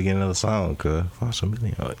said in the beginning of the song, cuz. Fox a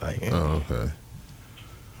Million. Like, oh, okay.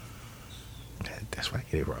 That's why I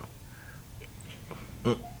get it wrong.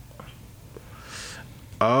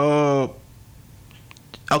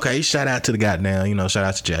 Okay, shout out to the goddamn, you know, shout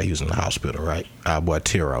out to Jay. He was in the hospital, right? Our boy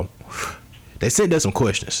Tiro. They said there's some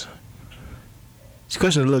questions. These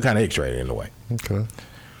questions look kind of X-rated in a way. Okay.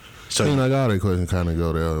 So, seems like all their questions kind of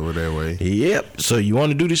go that way. Yep. So you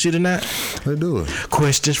want to do this shit or not? Let's do it.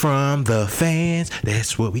 Questions from the fans.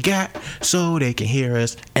 That's what we got. So they can hear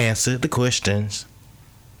us answer the questions.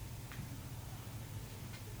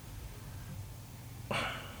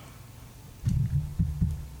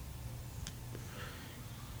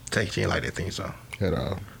 Take you ain't like that thing song at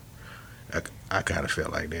all. I kind of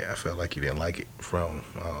felt like that. I felt like you didn't like it from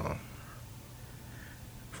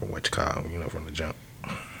what you call, you know, from the jump.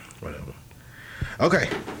 Whatever. Okay.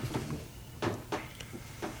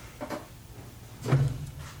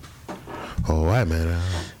 All right, man.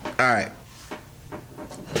 All right.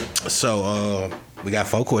 So we got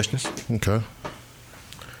 4 questions. Okay.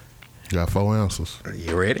 Got 4 answers. Are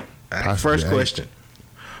you ready? All right. First question.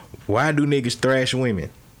 Why do niggas thrash women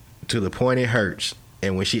to the point it hurts,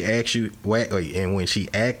 and when she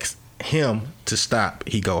asks him to stop,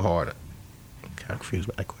 he go harder? I'm kind of confused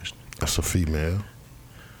by that question. That's a female.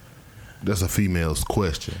 That's a female's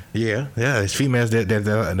question. Yeah, it's females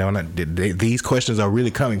that these questions are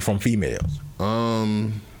really coming from females.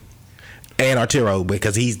 And Arturo,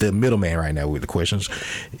 because he's the middleman right now with the questions,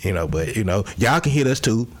 you know. But you know, y'all can hit us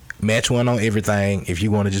too. Match One on everything. If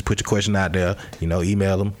you want to just put your question out there, you know,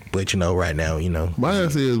 email them. But you know, right now, you know, my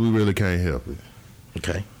answer is we really can't help it.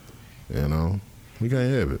 Okay. You know, we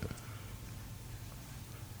can't have it.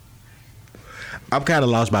 I'm kind of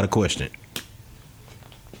lost by the question.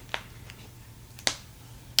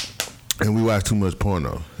 And we watch too much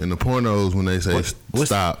porno. And the pornos, when they say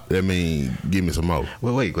stop, that mean give me some more.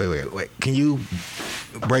 Wait. Can you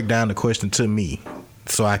break down the question to me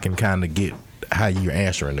so I can kind of get how you're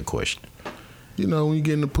answering the question? You know, when you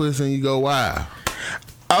get in the pussy and you go wild.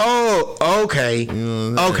 Oh, okay. You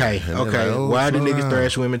know Okay. Like, oh, why do niggas wow.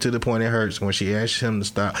 thrash women to the point it hurts when she asks him to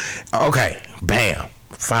stop? Okay, bam.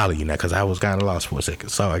 Follow you now, because I was kind of lost for a second.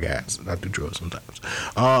 Sorry, guys. I do drugs sometimes.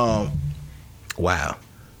 Wow.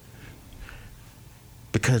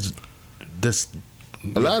 Because this...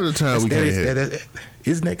 A lot of the time we can't hit.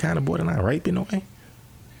 Isn't that kind of borderline rape in a way?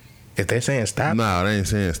 If they're saying stop? No, they ain't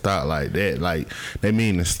saying stop like that. Like, they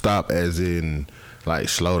mean to stop as in, like,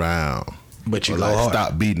 slow down. But you or go like hard.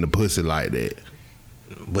 stop beating the pussy like that.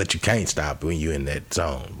 But you can't stop when you're in that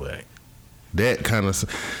zone. But that kind of...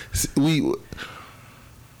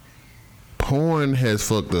 Porn has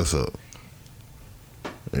fucked us up.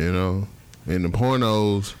 You know? In the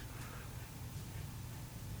pornos...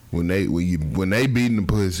 When they beating the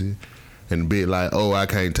pussy and be like, oh, I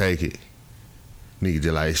can't take it. Nigga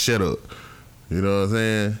just like, shut up. You know what I'm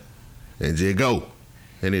saying? And just go.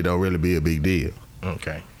 And it don't really be a big deal.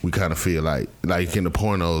 Okay. We kind of feel like in the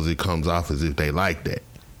pornos, it comes off as if they like that.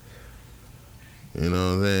 You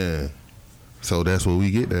know what I'm saying? So that's where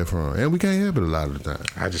we get that from. And we can't help it a lot of the time.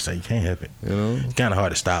 I just say you can't help it. You know? It's kind of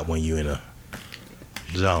hard to stop when you're in a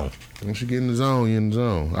zone. Once you get in the zone, you're in the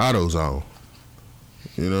zone. Auto zone.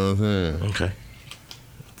 You know what I'm saying? Okay.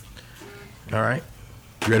 All right.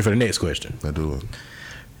 You ready for the next question? I do.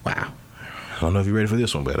 Wow. I don't know if you're ready for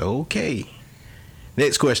this one, but okay.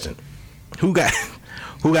 Next question. Who got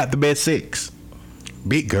the best sex?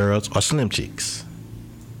 Big girls or slim chicks?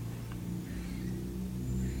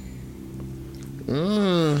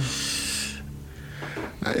 I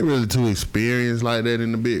ain't really too experienced like that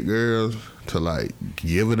in the big girls to like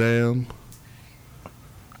give a damn.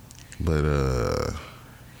 But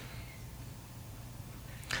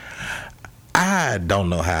I don't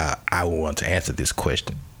know how I would want to answer this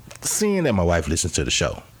question. Seeing that my wife listens to the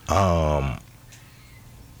show, I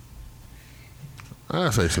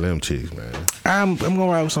say slim chicks, man. I'm gonna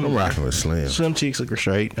ride with some. I'm rocking with slim. Slim chicks look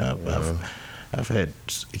straight. I've had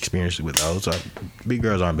experience with those. Big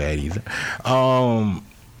girls aren't bad either.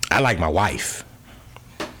 I like my wife.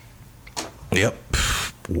 Yep.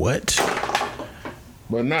 What?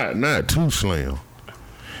 But not too slim.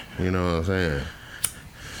 You know what I'm saying?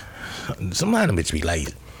 Sometimes them bitch be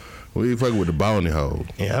lazy. We you fucking with the bony hole.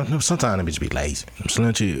 Yeah, sometimes them bitch be lazy. I'm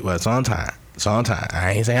slim chick, well, sometimes.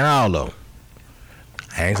 I ain't saying all of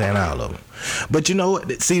them. But you know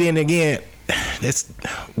what? See, then again,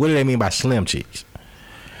 what do they mean by slim chicks?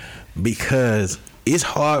 Because it's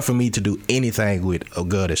hard for me to do anything with a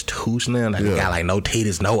girl that's too slim. Like, got like no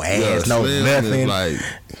titties, no ass, no nothing.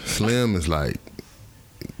 Slim is like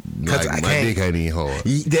my dick ain't even hard.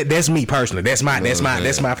 That's me personally. That's my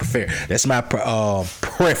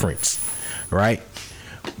preference, right?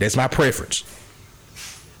 That's my preference.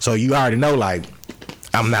 So you already know, like,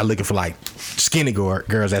 I'm not looking for like skinny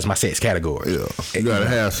girls. That's my sex category. Yeah, you gotta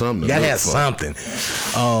have something. You gotta have something.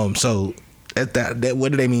 So that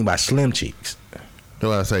what do they mean by slim cheeks? That's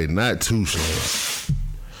why I say not too slim,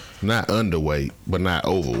 not underweight, but not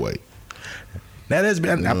overweight. Now that's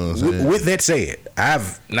been, with that said,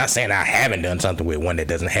 I've not saying I haven't done something with one that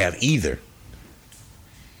doesn't have either,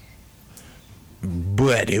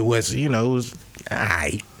 but it was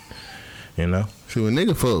alright. You know. See, when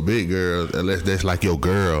nigga fuck big girls, unless that's like your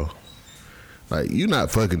girl, like you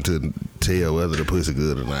not fucking to tell whether the pussy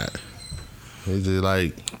good or not. It's just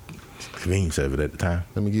like convenience of it at the time.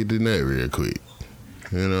 Let me get the nut real quick.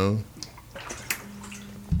 You know.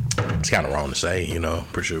 It's kind of wrong to say,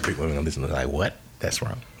 Pretty sure people are gonna listen to like, what? That's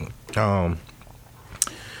wrong.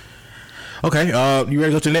 Okay. You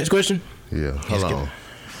ready to go to the next question? Yeah. Hold on.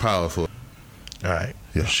 Powerful. All right.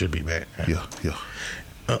 Yeah. Should be back. Yeah.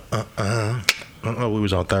 We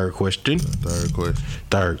was on third question.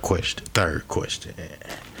 Third question.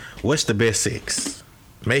 What's the best sex?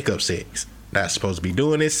 Makeup sex. Not supposed to be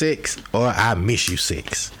doing this sex, or I miss you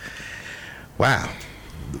sex. Wow.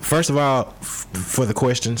 First of all, for the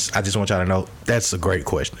questions, I just want y'all to know that's a great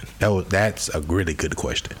question. That's a really good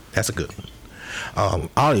question. That's a good one.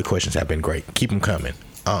 All your questions have been great. Keep them coming.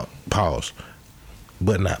 Pause,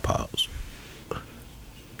 but not pause.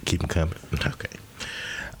 Keep them coming. Okay.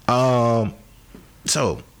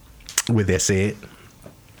 So, with that said,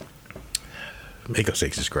 makeup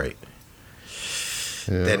sex is great.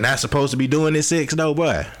 Yeah. They're not supposed to be doing this sex, though,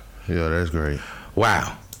 boy. Yeah, that's great.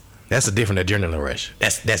 Wow. That's a different adrenaline rush.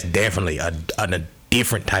 That's definitely a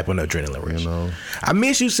different type of adrenaline rush. You know? I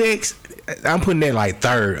Miss You Sex, I'm putting that like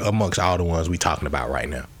third amongst all the ones we talking about right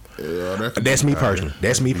now. Yeah, that's me personally.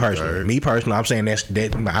 That's me personally. Me personally, I'm saying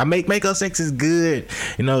that I make makeup sex is good.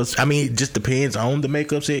 You know, I mean, it just depends on the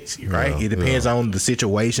makeup sex, right? Yeah, it depends on the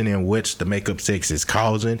situation in which the makeup sex is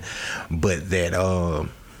causing. But that,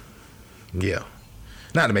 yeah.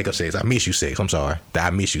 Not the makeup sex. I Miss You Sex. I'm sorry. The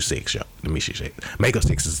I Miss You Sex, yo. The Miss You Sex. Makeup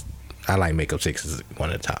sex is, I like makeup sex is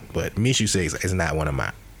one of the top. But Miss You Sex is not one of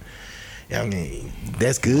mine. I mean,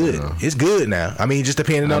 that's good. Yeah. It's good now. I mean, just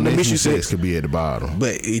depending on the Miss You Sex could be at the bottom.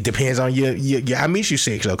 But it depends on your I Miss You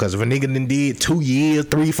Sex, though. Because if a nigga done did 2 years,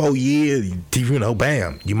 3, 4 years, you know,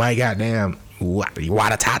 bam, you might goddamn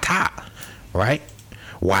wada-ta-ta, right?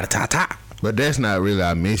 Wada-ta-ta. But that's not really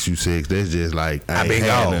I Miss You Sex. That's just like I ain't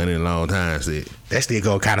had nothing in a long time sex. That still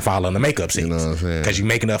go kind of fall on the makeup sex. You know what I'm saying? Because you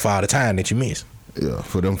making up for all the time that you miss. Yeah,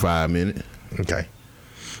 for them 5 minutes. Okay.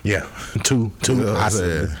 Yeah, two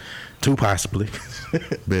possibly. 2 possibly.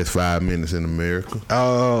 Best 5 minutes in America.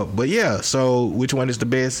 But yeah, so which one is the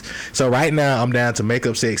best? So right now I'm down to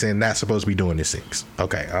makeup sex and not supposed to be doing this sex.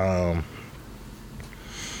 Okay.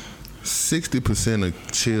 60%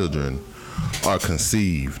 of children are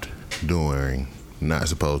conceived during not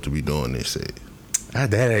supposed to be doing this sex.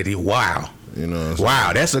 Wow. You know.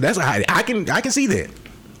 Wow. That's a high. I can see that.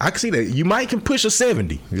 I can see that. You might can push a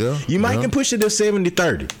 70. Yeah. You might can push it to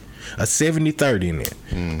 70-30. A 70-30 in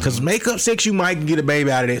there. Because makeup sex, you might get a baby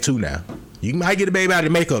out of that too now. You might get a baby out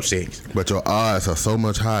of makeup sex. But your odds are so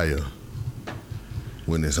much higher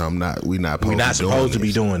when it's we're not supposed to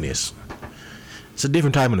be doing this. It's a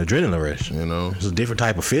different type of adrenaline rush. You know? It's a different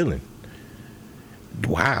type of feeling.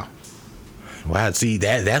 Wow. See,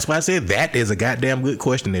 that's why I said that is a goddamn good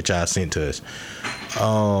question that y'all sent to us.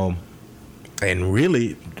 And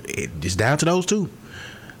really, it's down to those two.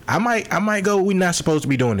 I might go, we're not supposed to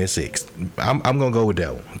be doing this sex. I'm going to go with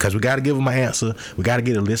that one. Because we got to give them an answer. We got to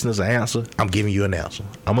get the listeners an answer. I'm giving you an answer.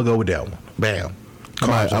 I'm going to go with that one. Bam.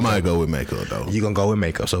 I might go with makeup, though. You're going to go with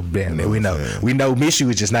makeup. So, bam, we know. We know Miss You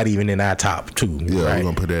is just not even in our top 2. Yeah, right? We're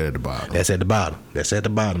going to put that at the bottom. That's at the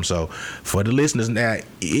bottom. So, for the listeners now,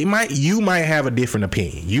 you might have a different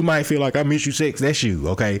opinion. You might feel like I Miss You Sex. That's you,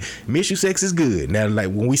 okay? Miss You Sex is good. Now, like,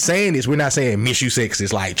 when we saying this, we're not saying Miss You Sex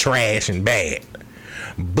is like trash and bad.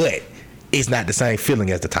 But it's not the same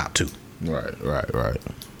feeling as the top 2. Right.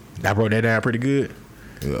 I wrote that down pretty good.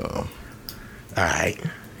 Yeah. All right.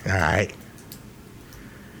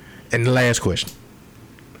 And the last question.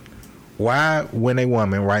 Why, when a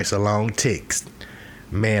woman writes a long text,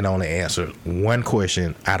 man only answer 1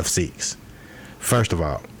 question out of 6? First of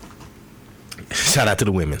all, shout out to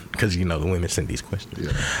the women, because you know the women send these questions.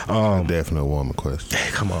 Yeah. Definitely a woman question.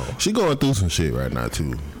 Come on. She going through some shit right now,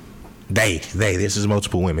 too. They. This is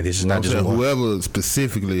multiple women. This is not just one. Whoever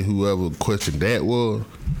questioned that was,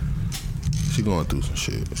 she going through some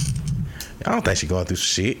shit. I don't think she going through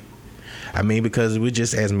some shit. I mean, because we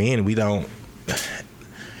just, as men, we don't.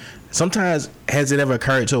 Sometimes, has it ever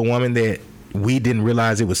occurred to a woman that we didn't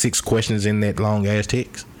realize it was 6 questions in that long ass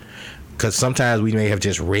text? Because sometimes we may have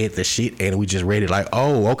just read the shit and we just read it like,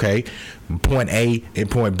 oh, okay, point A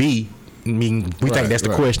and point B. I mean, we think that's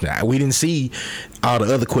the question. We didn't see all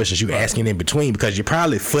the other questions you asking in between because you're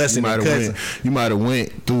probably fussing and cussing. You might have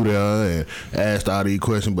went through there and asked all these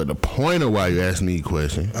questions, but the point of why you asking these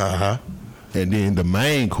questions, and then the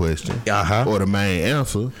main question, or the main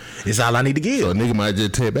answer, is all I need to give. So a nigga might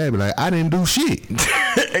just tell baby like, I didn't do shit.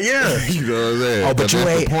 Yeah, you know what I'm saying? Oh, but you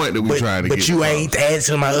ain't. The point that we trying to get. But you ain't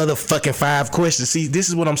answering my other fucking 5 questions. See, this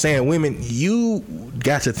is what I'm saying. Women, you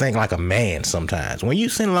got to think like a man sometimes. When you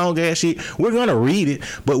send long ass shit, we're gonna read it,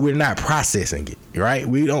 but we're not processing it. Right?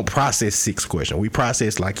 We don't process 6 questions. We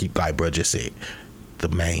process like bro just said, the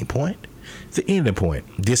main point, the ending point.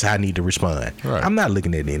 This how I need to respond. Right. I'm not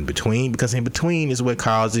looking at the in between, because in between is what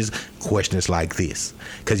causes questions like this.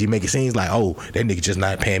 Because you make it seem like, oh, that nigga just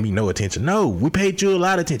not paying me no attention. No, we paid you a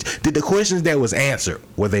lot of attention. Did the questions that was answered,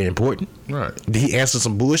 were they important? Right. Did he answer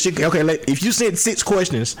some bullshit? Okay, if you sent 6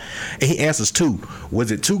 questions and he answers 2,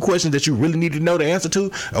 was it 2 questions that you really needed to know the answer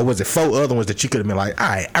to, or was it 4 other ones that you could have been like, all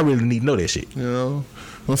right, I really need to know that shit? You know,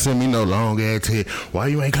 don't send me no long ass text. Why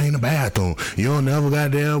you ain't clean the bathroom? You don't never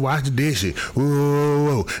goddamn wash the dishes.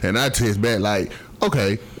 Whoa. And I text back like,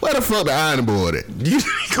 okay, where the fuck the ironing board at?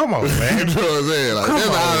 Come on, man. You know what I'm saying? Like, that's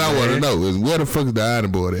all I want to know is where the fuck is the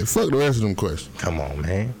ironing board at? Fuck the rest of them questions. Come on,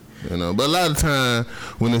 man. You know, but a lot of time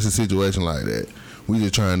when it's a situation like that, we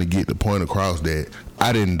just trying to get the point across that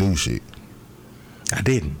I didn't do shit. I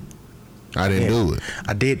didn't do it.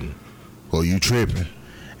 I didn't. Or you tripping.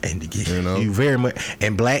 And you very much.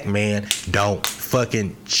 And black man don't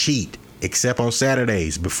fucking cheat. Except on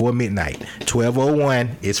Saturdays before midnight.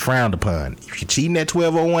 12:01 is frowned upon. If you're cheating at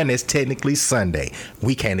 12:01, that's technically Sunday.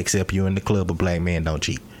 We can't accept you in the club, but black men don't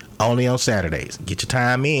cheat. Only on Saturdays. Get your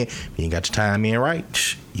time in. If you ain't got your time in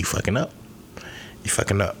right, you fucking up. You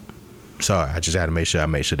fucking up. Sorry, I just had to make sure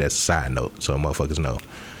that's a side note so motherfuckers know.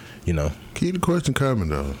 You know. Keep the question coming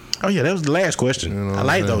though. Oh yeah, that was the last question. You know I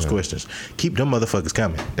like those questions. Keep them motherfuckers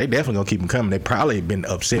coming. They definitely gonna keep them coming. They probably been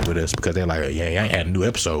upset with us because they're like, yeah, I ain't had a new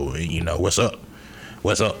episode. You know, what's up?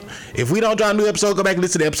 What's up? If we don't drop a new episode, go back and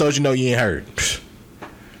listen to the episodes you know you ain't heard.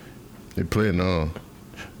 They playing on.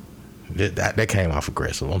 That came off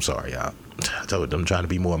aggressive. I'm sorry, y'all. I told them I'm trying to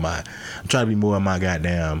be more of my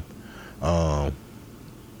goddamn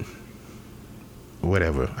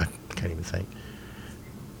whatever. I can't even think.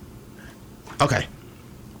 Okay.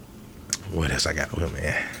 What else I got with me?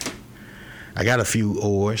 I got a few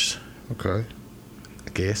oars. Okay. I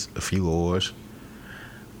guess a few oars.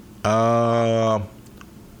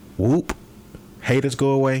 Whoop. Haters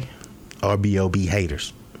go away. Or B.O.B.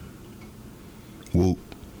 haters. Whoop.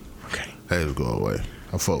 Okay. Haters go away.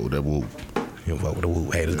 I fuck with that whoop. You fuck with the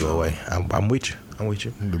whoop. Haters go away. I'm with you. I'm with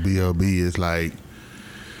you. The B.O.B. is like,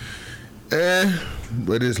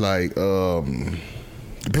 but it's like,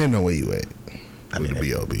 depending on where you at. I mean, the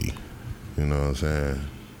B.O.B. You know what I'm saying?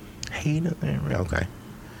 Hater. Okay.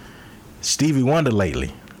 Stevie Wonder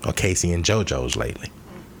lately. Or Casey and JoJo's lately.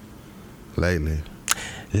 Lately,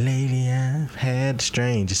 I've had the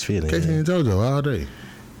strangest feeling. Casey and JoJo all day.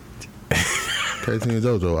 Casey and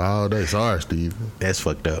JoJo all day. Sorry, Steve. That's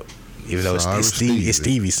fucked up. Even though it's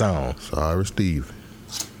Stevie's song. Sorry, Steve.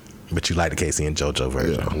 But you like the Casey and JoJo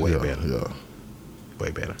version. Way better. Yeah.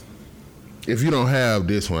 Way better. If you don't have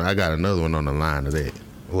this one, I got another one on the line of that.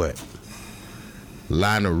 What?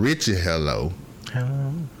 Lionel Richie, Hello.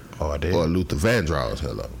 Hello. Or Luther Vandross,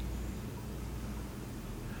 Hello.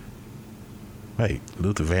 Wait,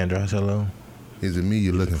 Luther Vandross, Hello? Is it me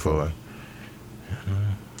you're looking for?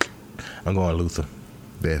 I'm going Luther.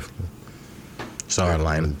 Definitely. Sorry,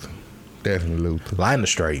 Lionel. Definitely Luther. Lionel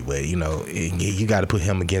straight, but you know, you got to put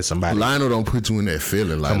him against somebody. Lionel don't put you in that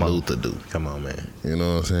feeling like Luther do. Come on, man. You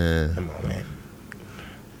know what I'm saying? Come on, man.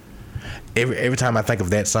 Every time I think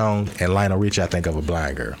of that song and Lionel Richie, I think of a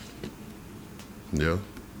blind girl. Yeah,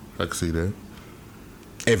 I can see that.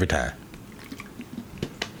 Every time.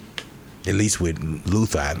 At least with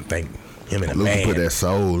Luther, I think him and a man. Luther put that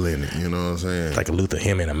soul in it, you know what I'm saying? Like a Luther,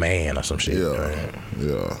 him and a man or some shit. Yeah, right?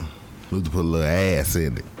 Yeah. Luther put a little ass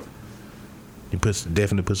in it. He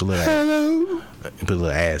definitely puts a little Hello. He put a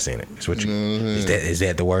little ass in it. That's what is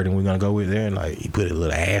that the wording we're gonna go with there? Like he put a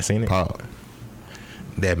little ass in it. Pop.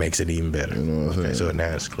 That makes it even better. You know what I'm saying? So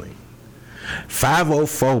now it's clean.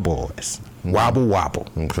 504 Boys. Wobble Wobble.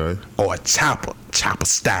 Okay. Or Chopper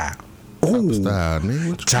style. Chopper style,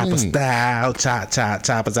 nigga. Chopper style,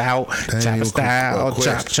 choppers out. Chopper style,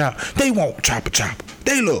 chop. They want chopper.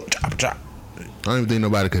 They love chopper. I don't even think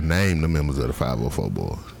nobody could name the members of the 504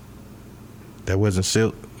 Boys. That wasn't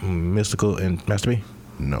Silk, Mystical, and Master P?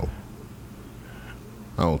 No.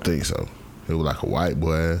 I don't think so. It was like a white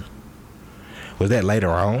boy. Was that later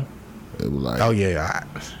on? It was like... Oh, yeah.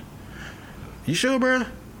 You sure, bro?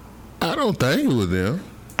 I don't think it was them.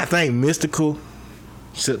 I think Mystical,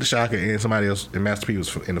 Silk the Shocker, and somebody else, and Master P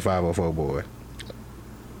was in the 504 Boys.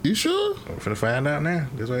 You sure? I'm finna find out now.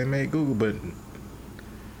 That's why they made Google, but...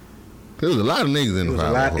 There was a lot of niggas in the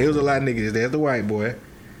 504. It was a lot of niggas. There's the white boy.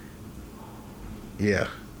 Yeah.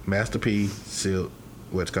 Master P, Silk,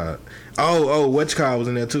 what's called. Oh, what's called was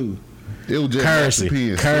in there too. It was just Master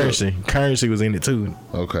P and Silk. Currency was in it too.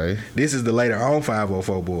 Okay. This is the later on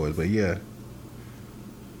 504 Boys, but yeah.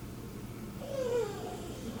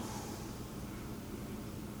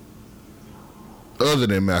 Other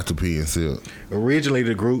than Master P and Silk. Originally,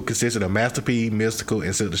 the group consisted of Master P, Mystical,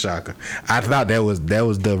 and Silk the Shocker. I thought that was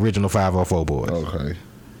the original 504 Boys. Okay.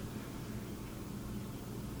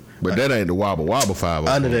 But that ain't the Wobble 504.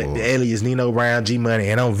 Under the alias Nino Brown, G Money,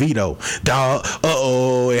 and on Vito. Dog,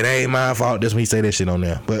 it ain't my fault. That's when he say that shit on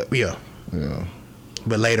there. But yeah. Yeah.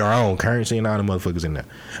 But later on, Currency and all the motherfuckers in there.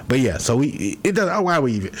 But yeah, so it doesn't. Why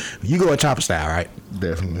we even? You going chopper style, right?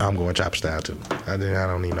 Definitely. I'm going chopper style too. I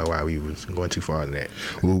don't even know why we was going too far in that.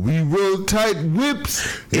 Well, we roll tight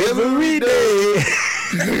whips every day.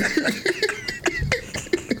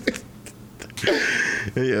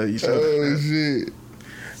 Yeah, you sure? Oh shit.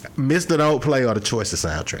 Mr. Don't Play or the Choices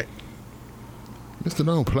soundtrack? Mr.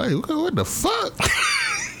 Don't Play? What the fuck?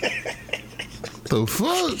 The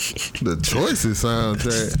fuck? The Choices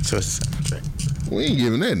soundtrack. Choices soundtrack. We ain't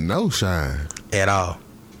giving that no shine at all.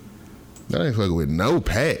 That ain't fucking with no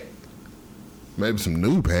Pat. Maybe some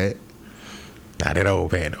new Pat. Not that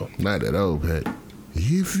old Pat though. Not that old Pat.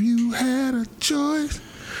 If you had a choice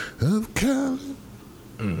of color.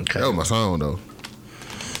 Okay. That was my song though.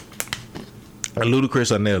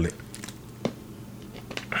 Ludacris or Nelly?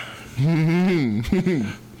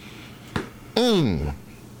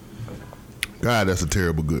 God, that's a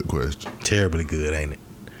terrible good question. Terribly good, ain't it?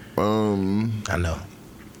 I know.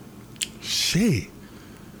 Shit.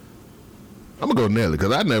 I'm gonna go Nelly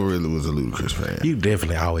because I never really was a Ludacris fan. You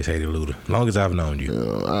definitely always hated Luda. Long as I've known you.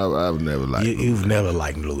 I've never liked Luda. You've never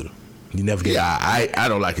liked Luda. You never gave I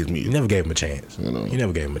don't like his music. You never gave him a chance. You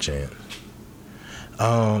never gave him a chance.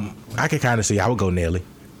 I can kind of see. I would go Nelly.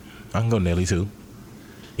 I can go Nelly too.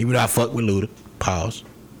 Even though I fuck with Luda. Pause.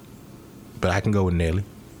 But I can go with Nelly.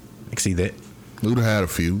 I can see that. Luda had a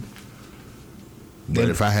few. But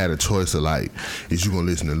if I had a choice of like, is you gonna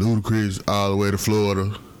listen to Ludacris all the way to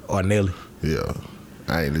Florida or Nelly? Yeah,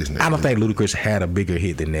 I ain't listening. I don't think Ludacris had a bigger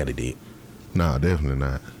hit than Nelly did. No, definitely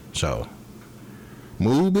not. So,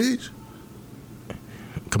 Move, bitch.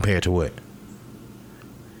 Compared to what?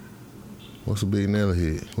 What's a big Nelly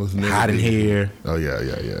hit? What's the Hot in Here? Oh yeah.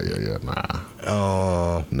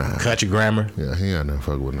 Nah. Country Grammar? Yeah, he ain't never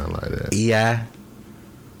fuck with nothing like that. EI.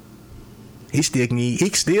 He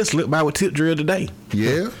still slip by with Tip Drill today.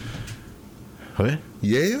 Yeah. What?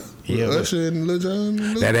 Yeah. Yeah. Usher and Lil Jon.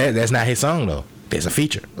 That's not his song though. That's a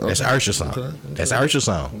feature. Okay. That's Usher's song. Okay. That's Usher's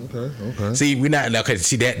song. Okay. See, we not okay.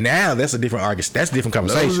 See that now? That's a different argument. That's a different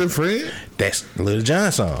conversation. Lil Friend? That's Lil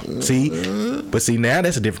Jon's song. See, but see now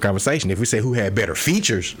that's a different conversation. If we say who had better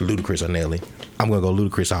features, Ludacris or Nelly, I'm gonna go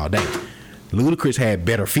Ludacris all day. Ludacris had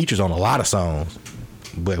better features on a lot of songs,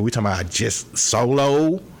 but we talking about just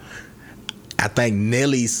solo. I think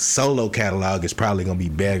Nelly's solo catalog is probably gonna be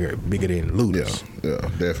bigger than Luda's. Yeah,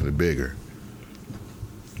 definitely bigger.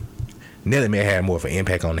 Nelly may have more of an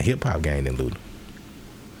impact on the hip hop game than Luda.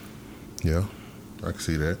 Yeah, I can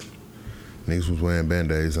see that. Niggas was wearing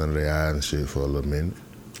band-aids under their eyes and shit for a little minute.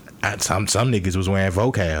 Some niggas was wearing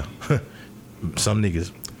Vocal. Some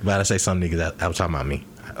niggas, but I say some niggas, I was talking about me.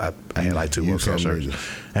 I had like two Vocal shirts.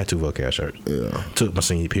 I had two Vocal shirts. Yeah. Took my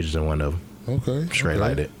senior pictures in one of them. Okay. Straight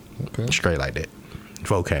like that. Okay. Straight like that.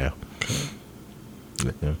 Vocal.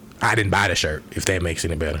 Yeah. I didn't buy the shirt, if that makes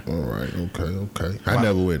any better. All right. Okay. I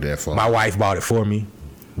never went that far. My wife bought it for me,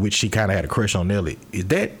 which she kind of had a crush on Nelly. Is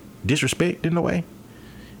that disrespect in a way?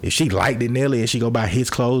 If she liked it, Nelly, and she go buy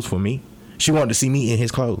his clothes for me, she wanted to see me in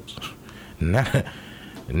his clothes. Now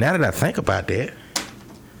that I think about that,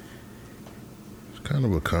 it's kind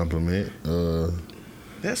of a compliment.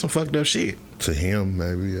 That's some fucked up shit. To him,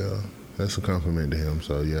 maybe. That's a compliment to him.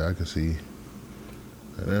 So yeah, I can see.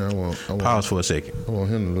 And I want pause for a second. I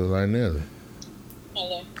want him to look like Nelly.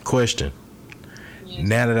 Hello. Question. Yes.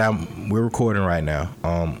 Now that we're recording right now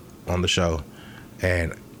on the show,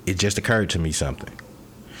 and it just occurred to me something.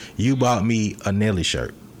 You bought me a Nelly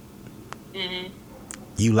shirt. Mm-hmm.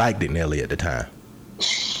 You liked it, Nelly, at the time.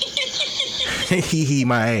 He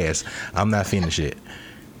my ass. I'm not finished yet.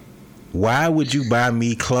 Why would you buy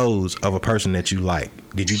me clothes of a person that you like?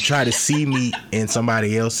 Did you try to see me in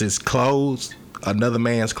somebody else's clothes, another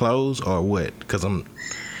man's clothes, or what? Because I'm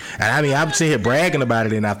sitting here bragging about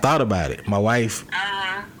it, and I thought about it. My wife,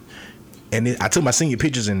 and I took my senior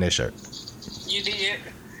pictures in that shirt. You did.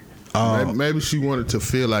 Maybe she wanted to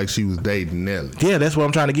feel like she was dating Nelly. Yeah, that's what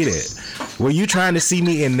I'm trying to get at. Were you trying to see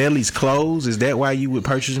me in Nelly's clothes? Is that why you would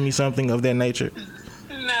purchase me something of that nature?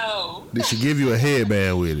 No. Did she give you a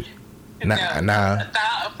headband with it? Nah. The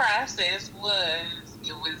thought process was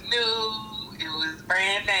it was new, it was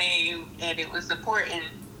brand name, and it was supporting.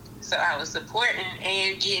 So I was supporting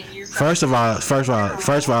and getting you. First of all,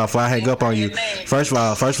 before I hang up on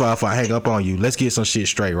you, let's get some shit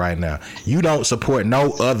straight right now. You don't support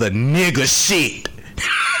no other nigga shit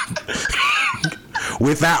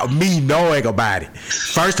without me knowing about it.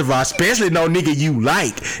 First of all, especially no nigga you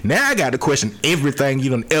like. Now I got to question everything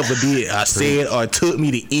you done ever did or said or took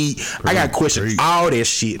me to eat. I got to question all that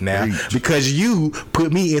shit now because you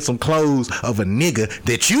put me in some clothes of a nigga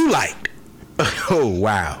that you liked. Oh,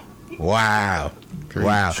 wow.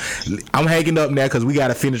 I'm hanging up now because we got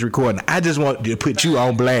to finish recording. I just want to put you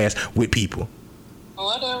on blast with people.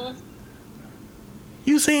 Whatever.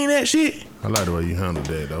 You seen that shit? I like the way you handled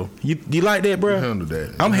that, though. You like that, bro? You handled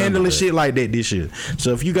that. I'm handling shit like that this year.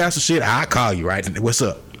 So if you got some shit, I'll call you, right? What's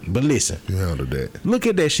up? But listen. You handled that. Look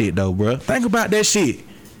at that shit, though, bro. Think about that shit.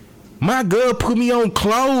 My girl put me on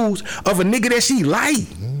clothes of a nigga that she like.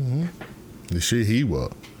 Mm-hmm. The shit he wear.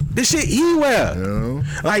 The shit he wear. Yeah.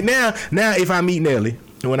 Like now if I meet Nelly,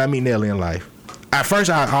 when I meet Nelly in life, at first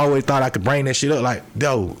I always thought I could bring that shit up. Like,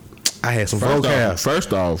 yo, I had some vocab.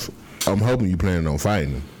 First off, I'm hoping you planning on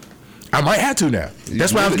fighting him. I might have to now.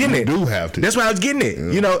 That's why I was getting it. You do have to. That's why I was getting it.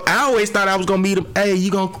 Yeah. You know, I always thought I was gonna meet him. Hey,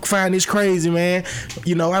 you gonna find this crazy, man?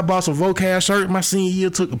 You know, I bought some vocab shirt my senior year,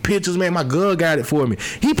 took pictures, man. My girl got it for me.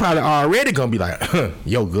 He probably already gonna be like,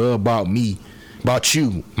 yo, girl bought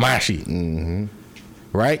you my shit. Mm-hmm.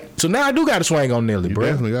 Right? So now I do gotta swing on Nelly, bro.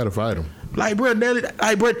 You definitely gotta fight him. Like, bro, Nelly,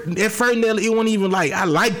 at first, Nelly, it wasn't even like I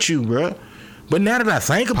liked you, bro. But now that I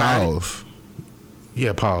think about it.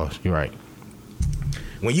 Yeah, pause. You're right.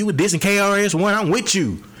 When you were dissing KRS-One, I'm with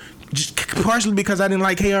you. Just partially because I didn't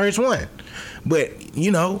like KRS-One. But,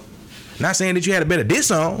 you know, not saying that you had a better diss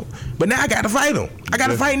song, but now I got to fight him. I got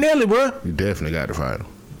to fight Nelly, bro. You definitely got to fight him.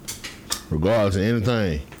 Regardless of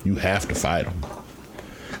anything, you have to fight him.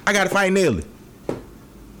 I got to fight Nelly.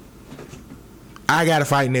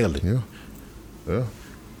 Yeah.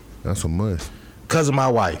 That's a must. Because of my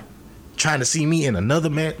wife. Trying to see me in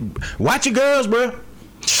another man. Watch your girls, bro.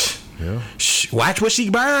 Yeah. Watch what she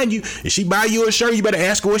buying you. If she buy you a shirt, you better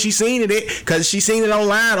ask her where she seen it at. Because she seen it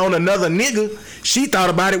online on another nigga. She thought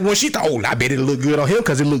about it when she thought, I bet it'll look good on him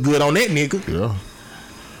because it look good on that nigga. Yeah.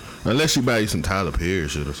 Unless she buy you some Tyler Perry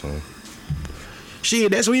shit or something.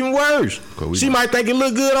 Shit, that's even worse. She might think it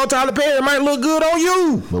look good on Tyler Perry. It might look good on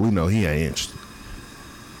you. But we know he ain't interested.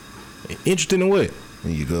 Interested in what?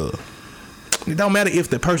 In your girl. It don't matter if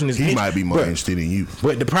the person is. He might be more interested in you.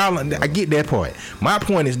 But the problem, I get that part. My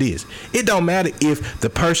point is this: it don't matter if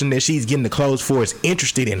the person that she's getting the clothes for is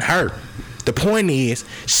interested in her. The point is,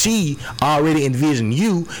 she already envisioned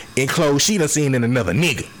you in clothes she done seen in another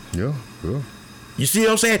nigga. Yeah. You see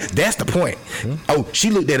what I'm saying? That's the point. Yeah. Oh,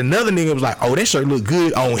 she looked at another nigga and was like, "Oh, that shirt look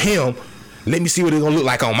good on him. Let me see what it's gonna look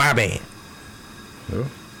like on my band." Yeah.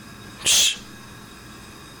 Shh.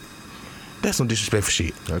 That's some disrespectful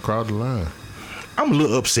shit. That crossed the line. I'm a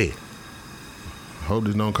little upset. Hope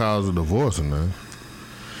this don't cause a divorce or nothing.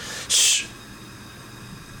 Shh.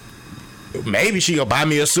 Maybe she gonna buy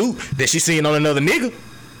me a suit that she seen on another nigga.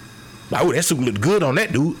 Oh, that suit look good on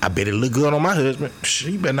that dude. I bet it look good on my husband.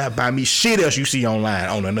 She better not buy me shit else you see online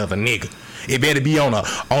on another nigga. It better be on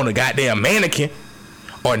a goddamn mannequin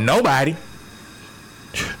or nobody.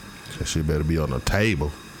 That shit better be on a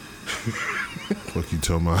table. What you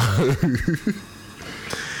talking about?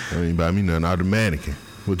 I ain't buy me nothing out of the mannequin.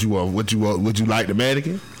 What you want? Would you like the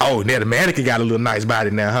mannequin? Oh, now the mannequin got a little nice body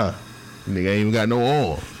now, huh? Nigga ain't even got no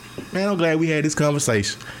arms. Man, I'm glad we had this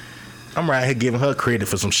conversation. I'm right here giving her credit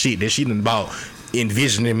for some shit that she done bought,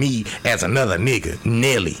 envisioning me as another nigga,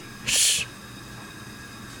 Nelly. Shh.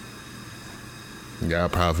 Y'all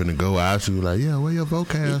probably finna go out to like, yeah, where your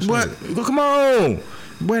vocab shirt? What? Come on.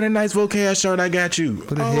 Wear that nice vocab shirt I got you.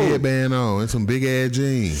 Put a headband on and some big ass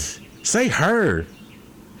jeans. Say her.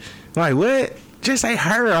 Like what? Just say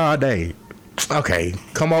her all day. Okay,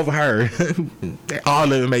 come over her.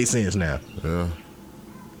 All of it makes sense now. Yeah.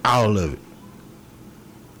 All of it.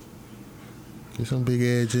 Get some big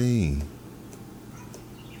ass jeans.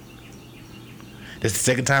 That's the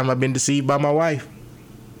second time I've been deceived by my wife.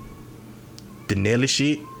 The Nelly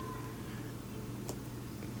shit.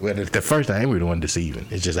 Well, the first time we were the one deceiving.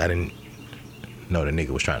 It's just I didn't know the nigga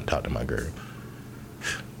was trying to talk to my girl.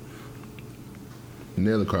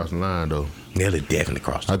 Nelly crossed the line though. Nelly definitely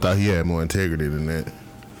crossed the line. I thought he had more integrity than that.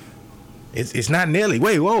 It's not Nelly.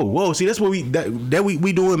 Wait, whoa. See, that's what we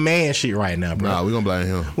doing man shit right now, bro. Nah, we gonna blame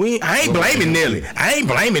him. I ain't blaming Nelly. I ain't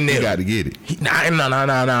blaming Nelly. He got to get it.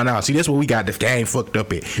 No. See, that's what we got the game fucked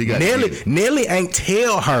up at. Nelly ain't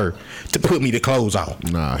tell her to put me the clothes on.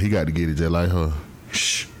 Nah, he got to get it just like her.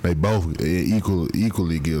 Shh. They both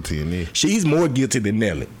equally guilty in this. She's more guilty than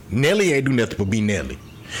Nelly. Nelly ain't do nothing but be Nelly.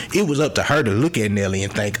 It was up to her to look at Nelly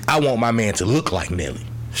and think, I want my man to look like Nelly.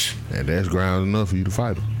 And that's grounds enough for you to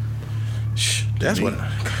fight him. That's what,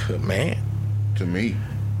 man. To me.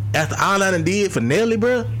 After all I done did for Nelly,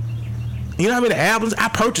 bro, you know how many albums? I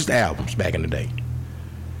purchased albums back in the day.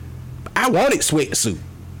 I wanted Sweatsuit.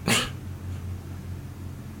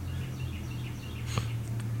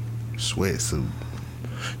 Sweatsuit.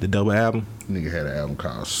 The double album? Nigga had an album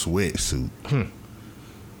called Sweatsuit.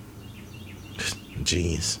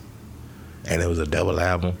 Jeez. And it was a double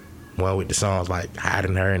album. One with the songs like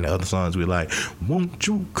Hiding Her, and the other songs were like, won't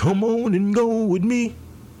you come on and go with me?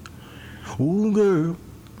 Ooh, girl.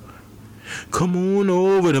 Come on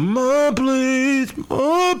over to my place,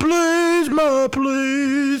 my place, my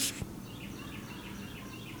place.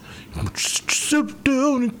 Sit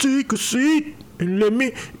down and take a seat and let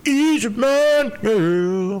me ease your mind,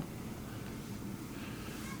 girl.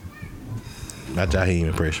 That's how he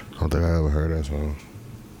impression. I don't think I ever heard that song.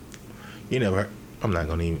 You never heard? I'm not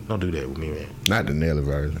gonna even. Don't do that with me, man. Not the Nelly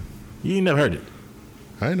version. You ain't never heard it.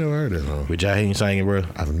 I ain't never heard that song. With Jaheim singing, bro.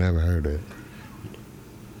 I've never heard that.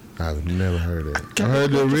 I've never heard that. I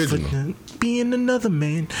heard the original. Being another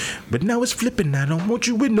man, but now it's flipping. I don't want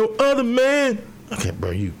you with no other man. Okay,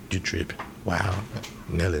 bro, you tripping. Wow.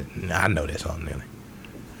 Nelly, I know that song, Nelly.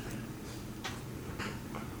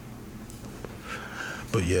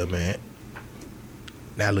 But yeah, man.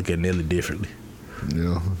 Now I look at Nelly differently.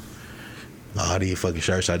 Yeah. All these fucking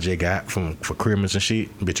shirts I just got for Christmas and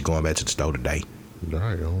shit, bitch, you going back to the store today.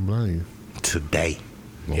 I don't blame you. Today.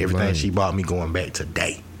 Everything she bought me going back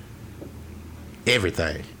today.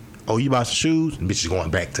 Everything. Oh, you bought some shoes? Bitch is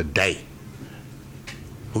going back today.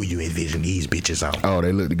 Who you envision these bitches on? Oh,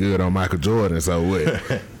 they looked good on Michael Jordan, so what?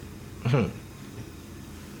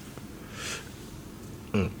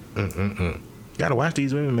 Gotta watch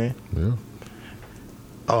these women, man. Yeah.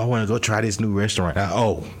 Oh, I want to go try this new restaurant. I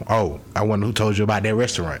wonder who told you about that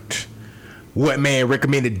restaurant. What man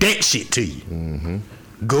recommended that shit to you? Mm-hmm.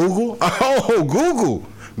 Google? Oh,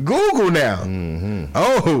 Google now. Mm-hmm.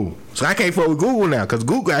 Oh, so I can't fuck with Google now because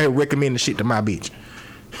Google out here recommending shit to my bitch.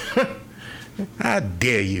 How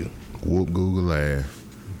dare you? Whoop Google ass.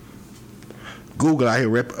 Google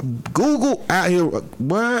out here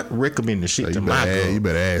what? Recommending shit to my girl. You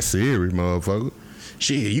better ask Siri, motherfucker.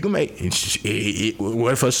 Shit, you can make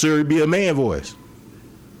what if a Siri be a man voice?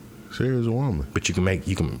 Siri's a woman. But you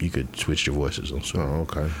could switch your voices on Siri. Oh,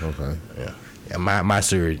 okay. Yeah, my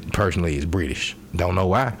Siri personally is British. Don't know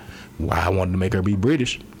why. Why I wanted to make her be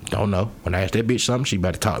British. Don't know. When I asked that bitch something, she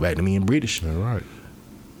about to talk back to me in British. All right.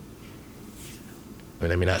 But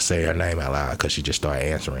let me not say her name out loud because she just started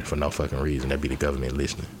answering for no fucking reason. That'd be the government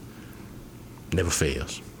listening. Never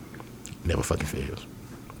fails. Never fucking fails.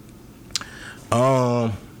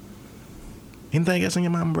 Anything else in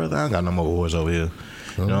your mind, brother? I don't got no more wars over here.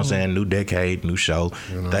 You know what I'm saying? New decade, new show.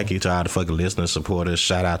 Thank you to all the fucking listeners, supporters.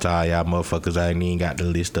 Shout out to all y'all motherfuckers. I ain't even got the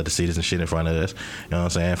list of the cities and shit in front of us. You know what I'm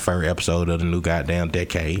saying? First episode of the new goddamn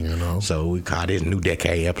decade. You know. So we call this new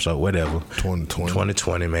decade episode, whatever.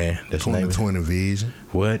 2020, man. That's 2020 vision.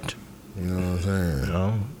 What? You know what I'm saying? You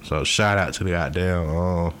know? So shout out to the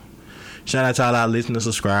goddamn shout out to all our listeners,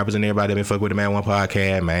 subscribers, and everybody that been fuck with the Man One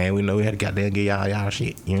Podcast, man. We know we had to goddamn get y'all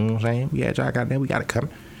shit. You know what I'm saying? We had y'all goddamn, we got it coming.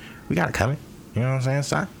 You know what I'm saying,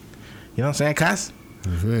 son? You know what I'm saying, Cass?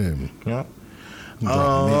 You feel me? You know?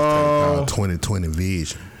 Called 2020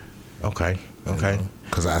 vision. Okay.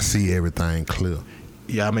 Because I see everything clear.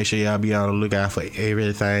 Y'all make sure y'all be on the lookout for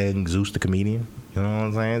everything Zeus the Comedian. You know what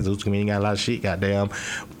I'm saying? Zeus the Comedian got a lot of shit. Goddamn.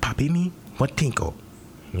 Papini Motinko.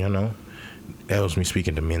 You know? That was me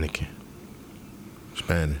speaking Dominican.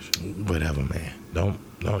 Spanish. Whatever, man. Don't.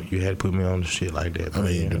 You had to put me on the shit like that. I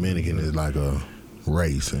mean, Dominican is like a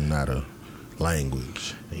race and not a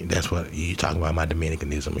language. That's what you talking about, my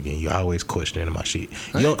Dominicanism again. You always questioning my shit.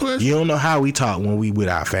 You don't know how we talk when we with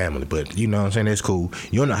our family, but you know what I'm saying? That's cool.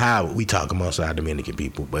 You don't know how we talk amongst our Dominican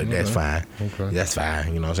people, but that's fine. Okay. That's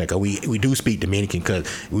fine. You know what I'm saying? Cause we do speak Dominican because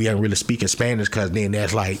we aren't really speaking Spanish because then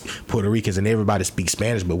that's like Puerto Ricans and everybody speaks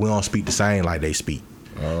Spanish, but we don't speak the same like they speak.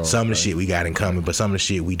 Some of the shit we got in common, but some of the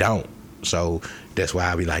shit we don't. So that's why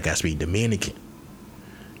I be like, I speak Dominican.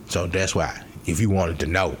 So that's why. If you wanted to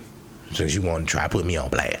know, since you wanted to try to put me on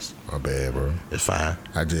blast. My bad, bro. It's fine.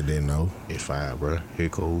 I just didn't know. It's fine, bro.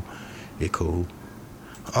 It cool.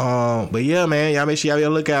 But yeah, man, y'all make sure y'all be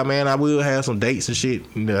on the lookout, man. I will have some dates and shit.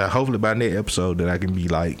 Hopefully by next episode that I can be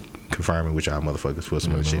like confirming with y'all motherfuckers for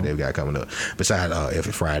some of the shit that we got coming up. Besides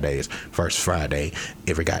every Fridays, first Friday,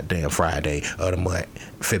 every goddamn Friday of the month,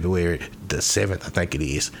 February the 7th, I think it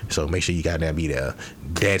is. So make sure you goddamn be there.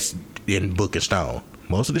 That's in Book and Stone.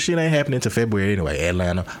 Most of the shit ain't happening until February anyway.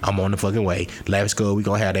 Atlanta, I'm on the fucking way. Lavish School, we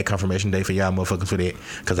gonna have that confirmation day for y'all motherfuckers for that.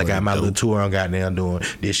 Cause I got my little tour I'm goddamn doing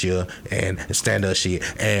this year and stand up shit.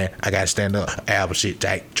 And I got stand up album shit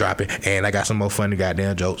dropping. And I got some more funny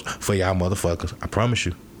goddamn jokes for y'all motherfuckers. I promise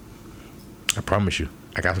you.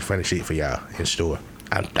 I got some funny shit for y'all in store.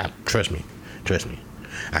 I trust me.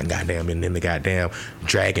 I goddamn been in the goddamn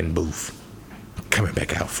Dragon booth. Coming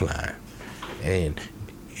back out flying.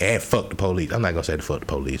 And fuck the police. I'm not gonna say the fuck the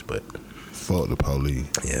police, but fuck the police.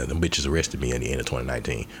 Yeah, them bitches arrested me at the end of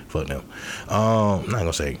 2019. Fuck them. I'm not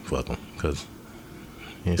gonna say fuck them because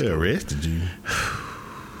they arrested you.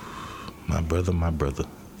 My brother.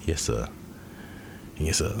 Yes, sir.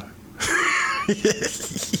 Yes,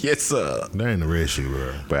 sir. They ain't arrest you,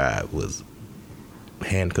 bro. But I was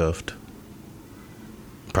handcuffed,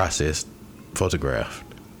 processed, photographed,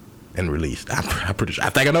 and released. I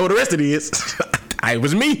think I know what the rest of it is. It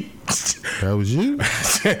was me. That was you?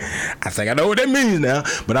 I think I know what that means now.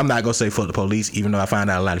 But I'm not going to say fuck the police, even though I find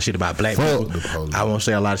out a lot of shit about black people. The police. I won't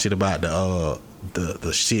say a lot of shit about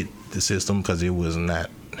the shit the system because it was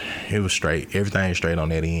straight. Everything straight on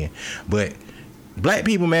that end. But black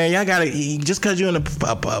people, man, y'all gotta, just because you're in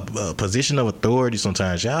a position of authority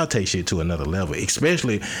sometimes, y'all take shit to another level,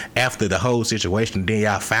 especially after the whole situation. Then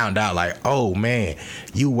y'all found out, like, oh man,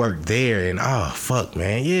 you work there, and oh fuck,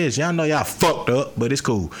 man, yes, y'all know y'all fucked up, but it's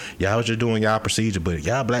cool. Y'all was just doing y'all procedure, but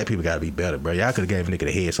y'all black people gotta be better, bro. Y'all could have gave a nigga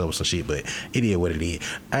the heads over some shit, but it is what it is.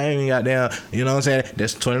 I ain't got down, you know what I'm saying?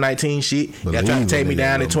 That's 2019 shit. Y'all trying to take me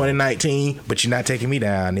down in 2019, but you're not taking me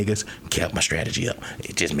down, niggas. Kept my strategy up.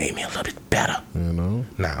 It just made me a little bit better. You know?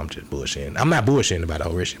 Nah, I'm just bullshitting. I'm not bullshitting about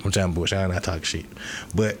all this shit. I'm trying to bullshit. I'm not talking shit.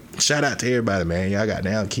 But shout out to everybody, man. Y'all got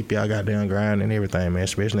down, keep y'all got down grind and everything, man.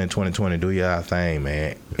 Especially in 2020, do y'all thing,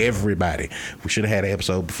 man. Everybody. We should have had an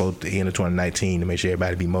episode before the end of 2019 to make sure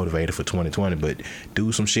everybody be motivated for 2020. But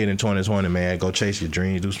do some shit in 2020, man. Go chase your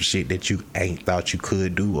dreams. Do some shit that you ain't thought you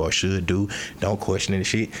could do or should do. Don't question any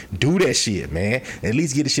shit. Do that shit, man. At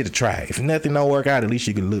least get the shit to try. If nothing don't work out, at least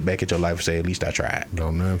you can look back at your life and say, at least I tried.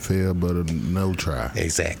 Don't nothing fail but a no try.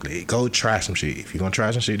 Exactly. Go try some shit. If you're gonna try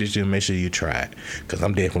some shit this year, make sure you try it. Cause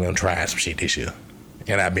I'm definitely gonna try some shit this year.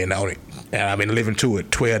 And I've been on it. And I've been living to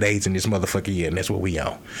it 12 days in this motherfucking year, and that's what we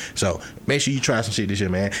on. So make sure you try some shit this year,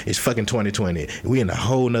 man. It's fucking 2020. We in a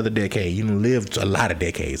whole nother decade. You done lived a lot of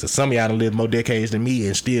decades. Some of y'all done lived more decades than me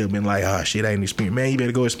and still been like, oh shit, I ain't experienced. Man, you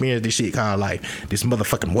better go experience this shit called life. This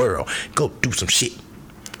motherfucking world. Go do some shit.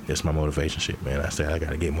 That's my motivation shit, man. I said I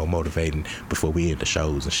gotta get more motivating before we end the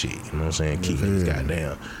shows and shit. You know what I'm saying? Keep niggas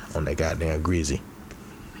goddamn on that goddamn grizzy.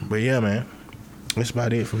 But yeah, man. That's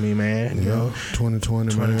about it for me, man. You know,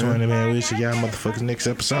 2020, man. We'll see y'all motherfuckers next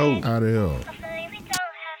episode. Out of here.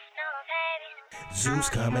 Zeus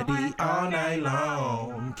comedy all night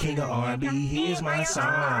long. King of R&B, here's my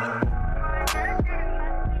song.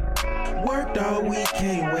 Worked all week,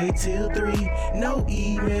 can't wait till 3. No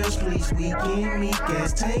emails, please. Weekend meet,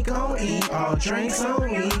 gas tank on E. All drinks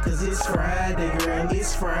on me, cause it's Friday, girl,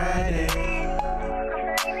 it's Friday.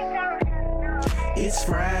 It's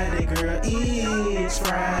Friday, girl, it's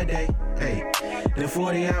Friday. Hey, the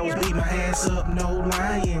 40 hours beat my ass up, no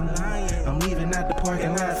lying. I'm leaving out the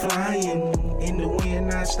parking lot flying. In the wind,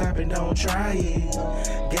 not stopping, don't try it.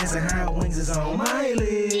 Gas and hot wings is on my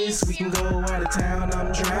list. We can go out of town,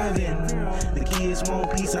 I'm driving. The kids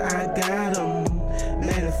want pizza, I got them.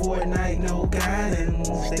 Mad at Fortnite, no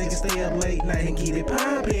guidance. They can stay up late night and keep it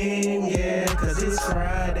popping. Yeah, cause it's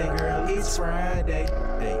Friday, girl, it's Friday.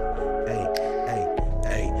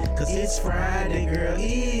 Cause it's Friday, girl,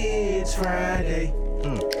 it's Friday.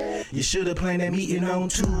 You should've planned that meeting on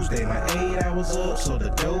Tuesday. My 8 hours up, so the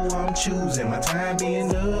dough I'm choosing. My time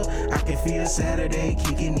being up, I can feel Saturday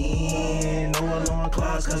kicking in. No alarm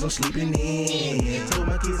clocks, cause I'm sleeping in. Told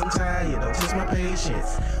my kids I'm tired, don't test my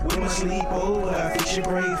patience. With my sleepover, I fix your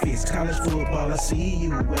breakfast. College football, I see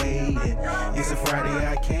you waiting. It's a Friday,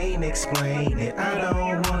 I can't explain it. I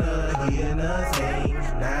don't wanna hear nothing,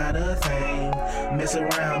 not a thing. Mess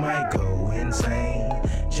around, might go insane.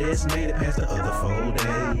 Just made it past the other 4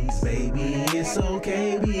 days. Baby, it's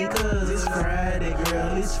okay because it's Friday,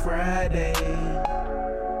 girl, it's Friday.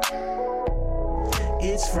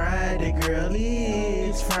 It's Friday, girl,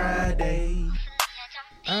 it's Friday.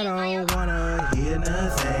 I don't wanna hear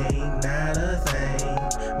nothing, not a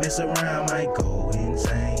thing. Mess around, might go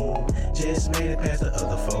insane. Just made it past the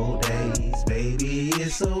other 4 days. Baby,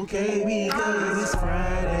 it's okay because it's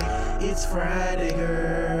Friday. It's Friday,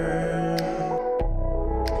 girl.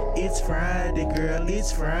 It's Friday, girl,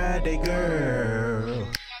 it's Friday, girl.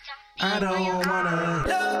 I don't wanna.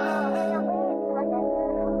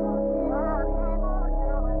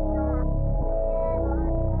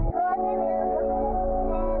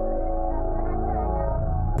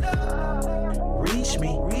 Reach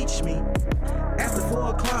me. After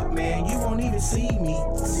 4 o'clock, man, you won't even see me.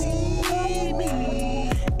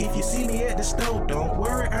 If you see me at the store, don't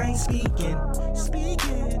worry, I ain't speaking.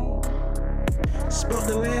 Spoke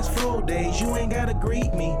the last 4 days, you ain't gotta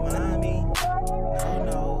greet me, mommy.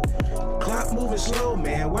 No. Clock moving slow,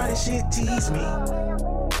 man, why this shit tease me? I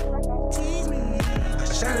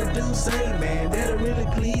shot a dude say, man, that'll really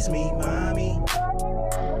please me, mommy.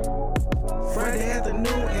 Friday afternoon,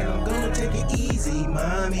 and I'm gonna take it easy,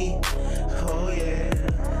 mommy. Oh yeah.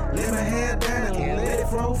 Let my hair down and let it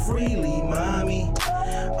flow freely, mommy.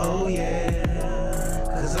 Oh yeah.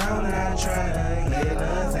 Cause I'm not trying to hear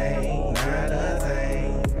nothing, not a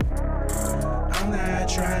thing. I'm not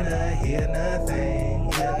trying to hear nothing.